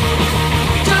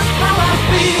just how I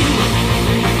feel.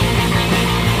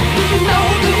 Do you know just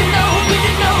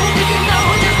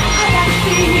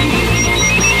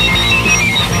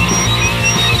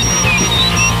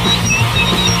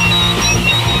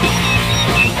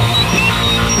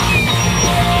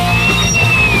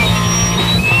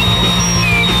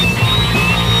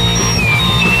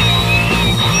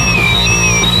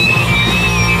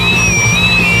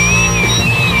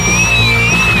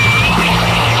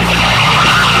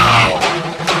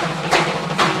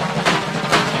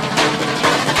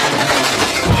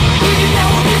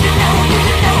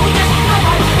how I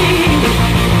feel?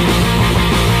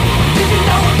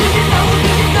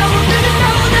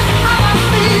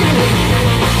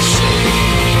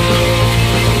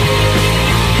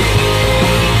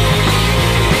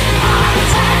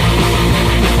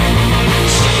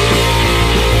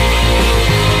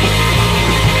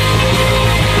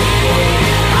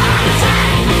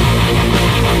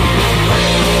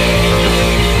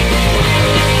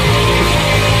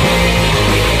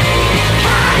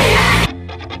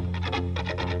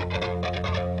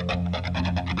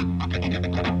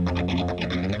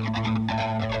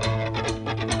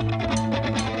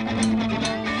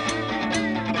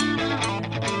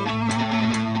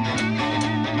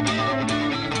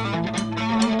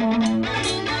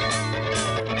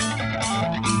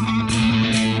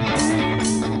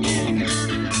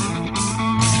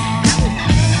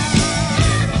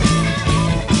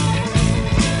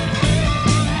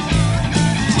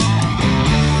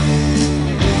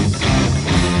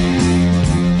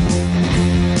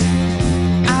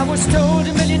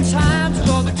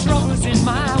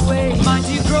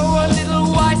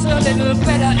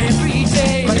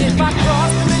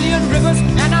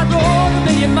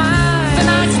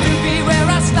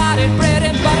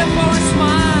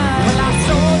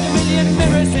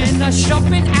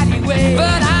 Shopping alleyway,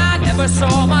 but I never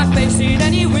saw my face in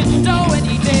any window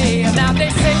any day. Now they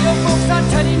say your folks are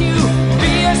telling you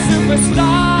be a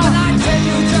superstar, but I tell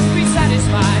you just be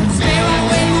satisfied, stay right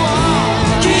where you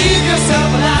are. Keep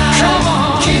yourself alive, come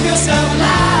on, keep yourself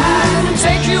alive.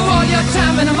 Take you all your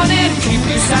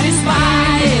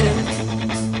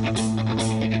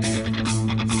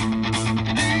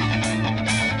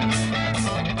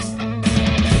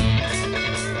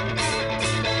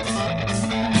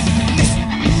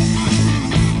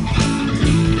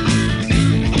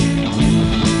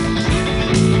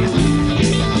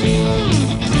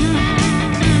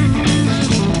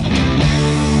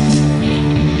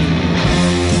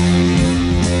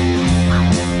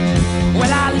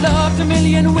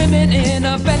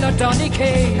on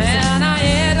decay. And I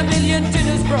had a million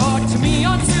dinners brought to me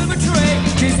on silver tray.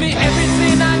 Gives me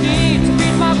everything I need to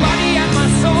feed my body and my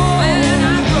soul. And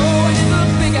I grow a little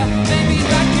bigger, maybe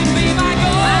that can be my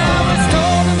goal. I was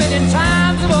told a million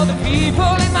times of all the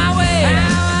people in my way.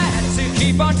 Now I had to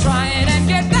keep on trying and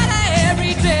get better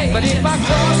every day. But if I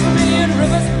cross a million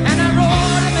rivers and I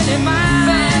rode a million miles,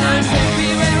 then I should be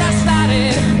where I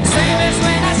started, same as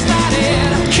when I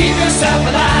started. Keep yourself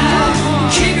alive,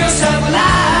 keep yourself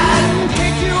alive.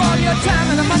 Take you all your time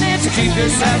and the money to keep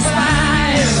yourself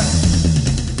alive.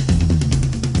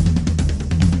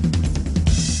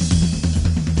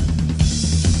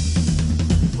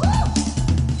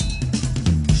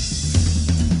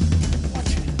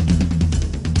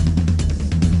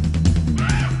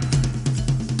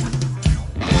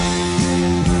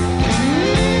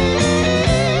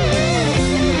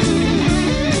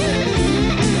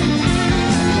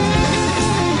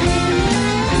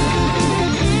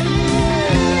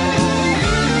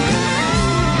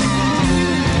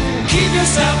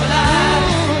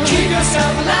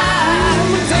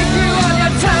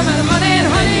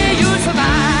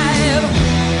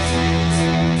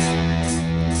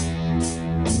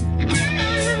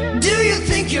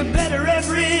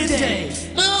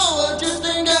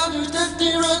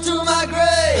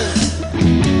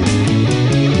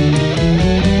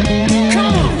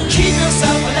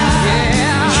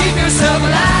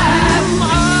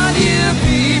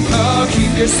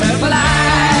 Yourself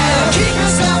alive. Keep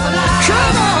yourself alive.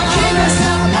 Come on, keep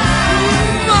yourself alive.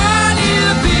 All you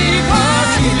people,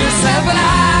 keep yourself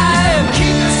alive.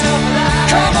 Keep yourself alive.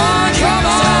 Come on, come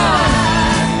on.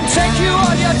 Take you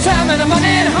all your time and the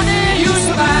money, and honey, you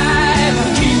survive.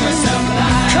 Keep yourself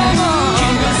alive. Come on,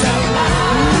 keep yourself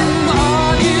alive.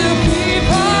 All you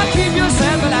people, keep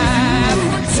yourself alive.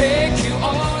 Take you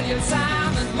all your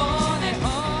time and money,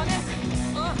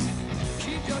 honey.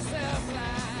 Keep yourself alive.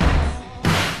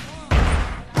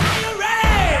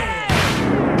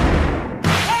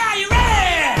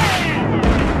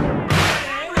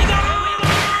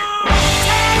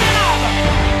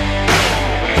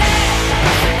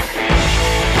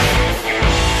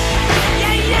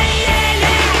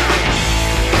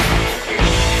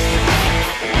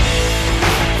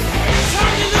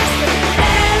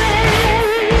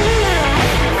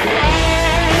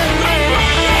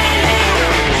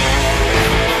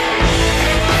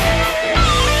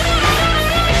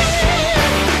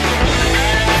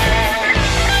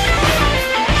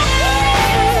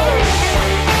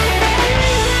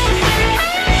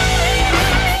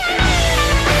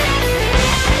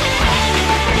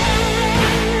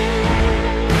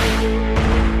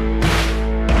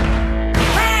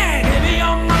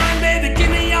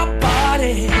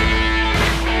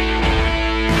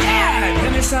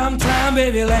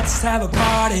 Baby, let's have a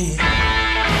party.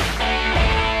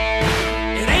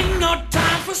 It ain't no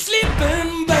time for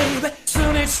sleeping, baby.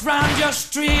 Soon it's round your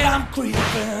street, I'm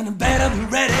creeping. Better be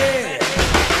ready.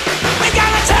 We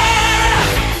gotta tear it up,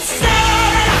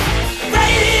 stir it up,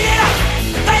 raise it up,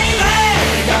 baby.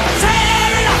 We gotta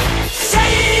tear it up,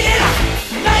 shake it up,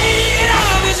 make it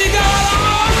up as you go.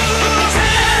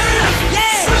 Tear it up,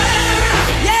 yeah, stir it up,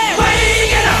 yeah,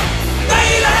 wake it up,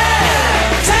 baby.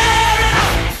 Tear it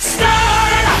up, stir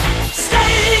it up,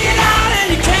 stake it out, and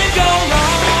you can't go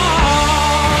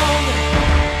wrong.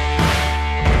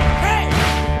 Hey,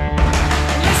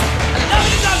 listen, I love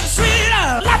you 'cause you're sweet, I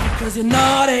love you 'cause you're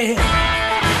naughty.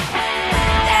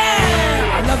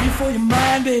 Yeah, I love you for your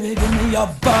mind, baby, give me your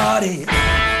body. I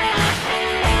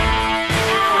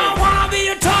wanna be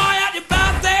your toy at your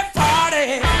birthday party.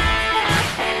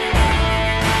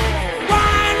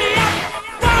 Wind me up,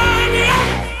 wind me up,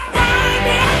 wind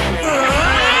me up.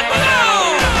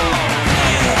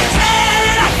 Tear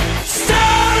it up,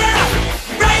 stir it up,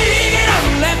 break it up,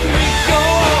 let me go.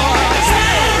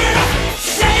 Tear it up,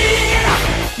 shake it up,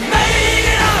 make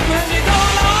it up as you go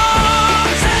along.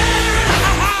 Tear it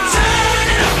up, turn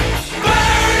it up,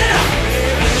 burn it up.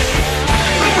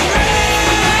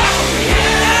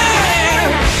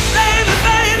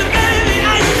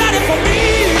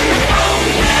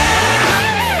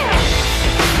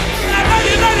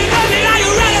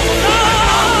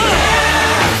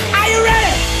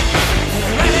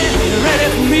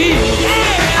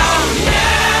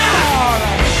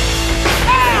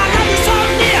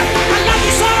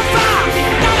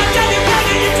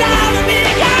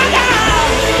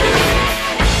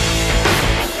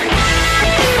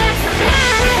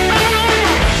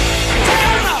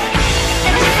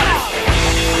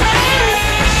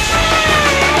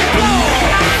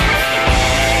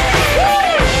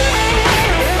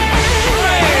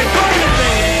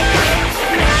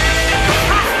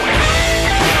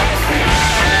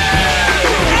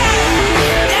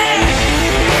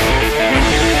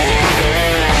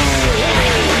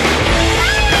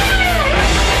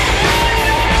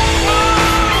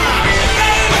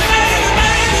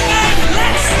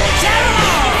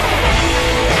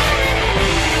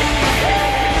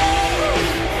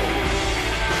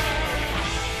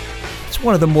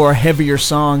 one of the more heavier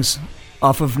songs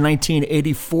off of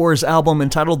 1984's album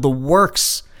entitled The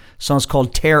Works. The song's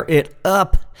called Tear It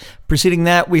Up. Preceding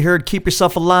that, we heard Keep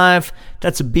Yourself Alive.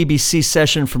 That's a BBC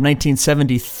session from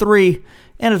 1973.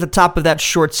 And at the top of that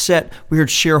short set, we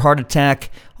heard Sheer Heart Attack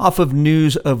off of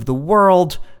News of the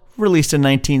World, released in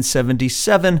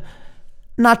 1977.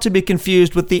 Not to be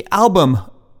confused with the album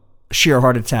Sheer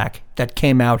Heart Attack that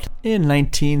came out in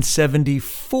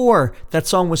 1974. That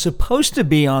song was supposed to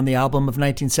be on the album of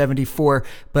 1974,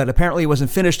 but apparently it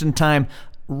wasn't finished in time.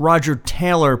 Roger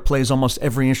Taylor plays almost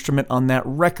every instrument on that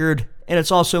record, and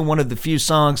it's also one of the few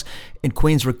songs in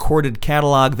Queen's recorded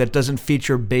catalog that doesn't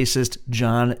feature bassist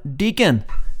John Deacon.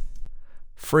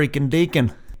 Freaking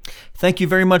Deacon. Thank you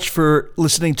very much for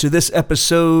listening to this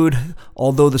episode.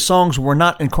 Although the songs were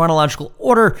not in chronological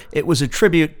order, it was a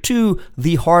tribute to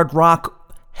the hard rock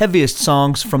heaviest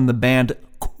songs from the band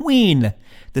Queen.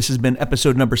 This has been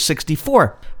episode number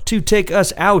 64. To take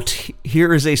us out,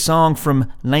 here is a song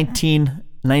from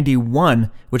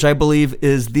 1991, which I believe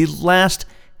is the last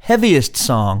heaviest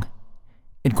song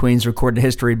in Queen's recorded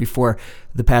history before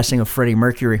the passing of Freddie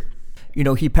Mercury. You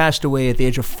know, he passed away at the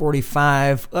age of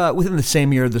 45 within the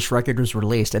same year this record was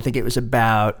released. I think it was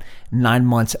about 9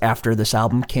 months after this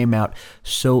album came out.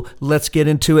 So let's get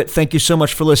into it. Thank you so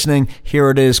much for listening. Here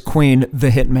it is, Queen, the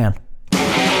Hitman.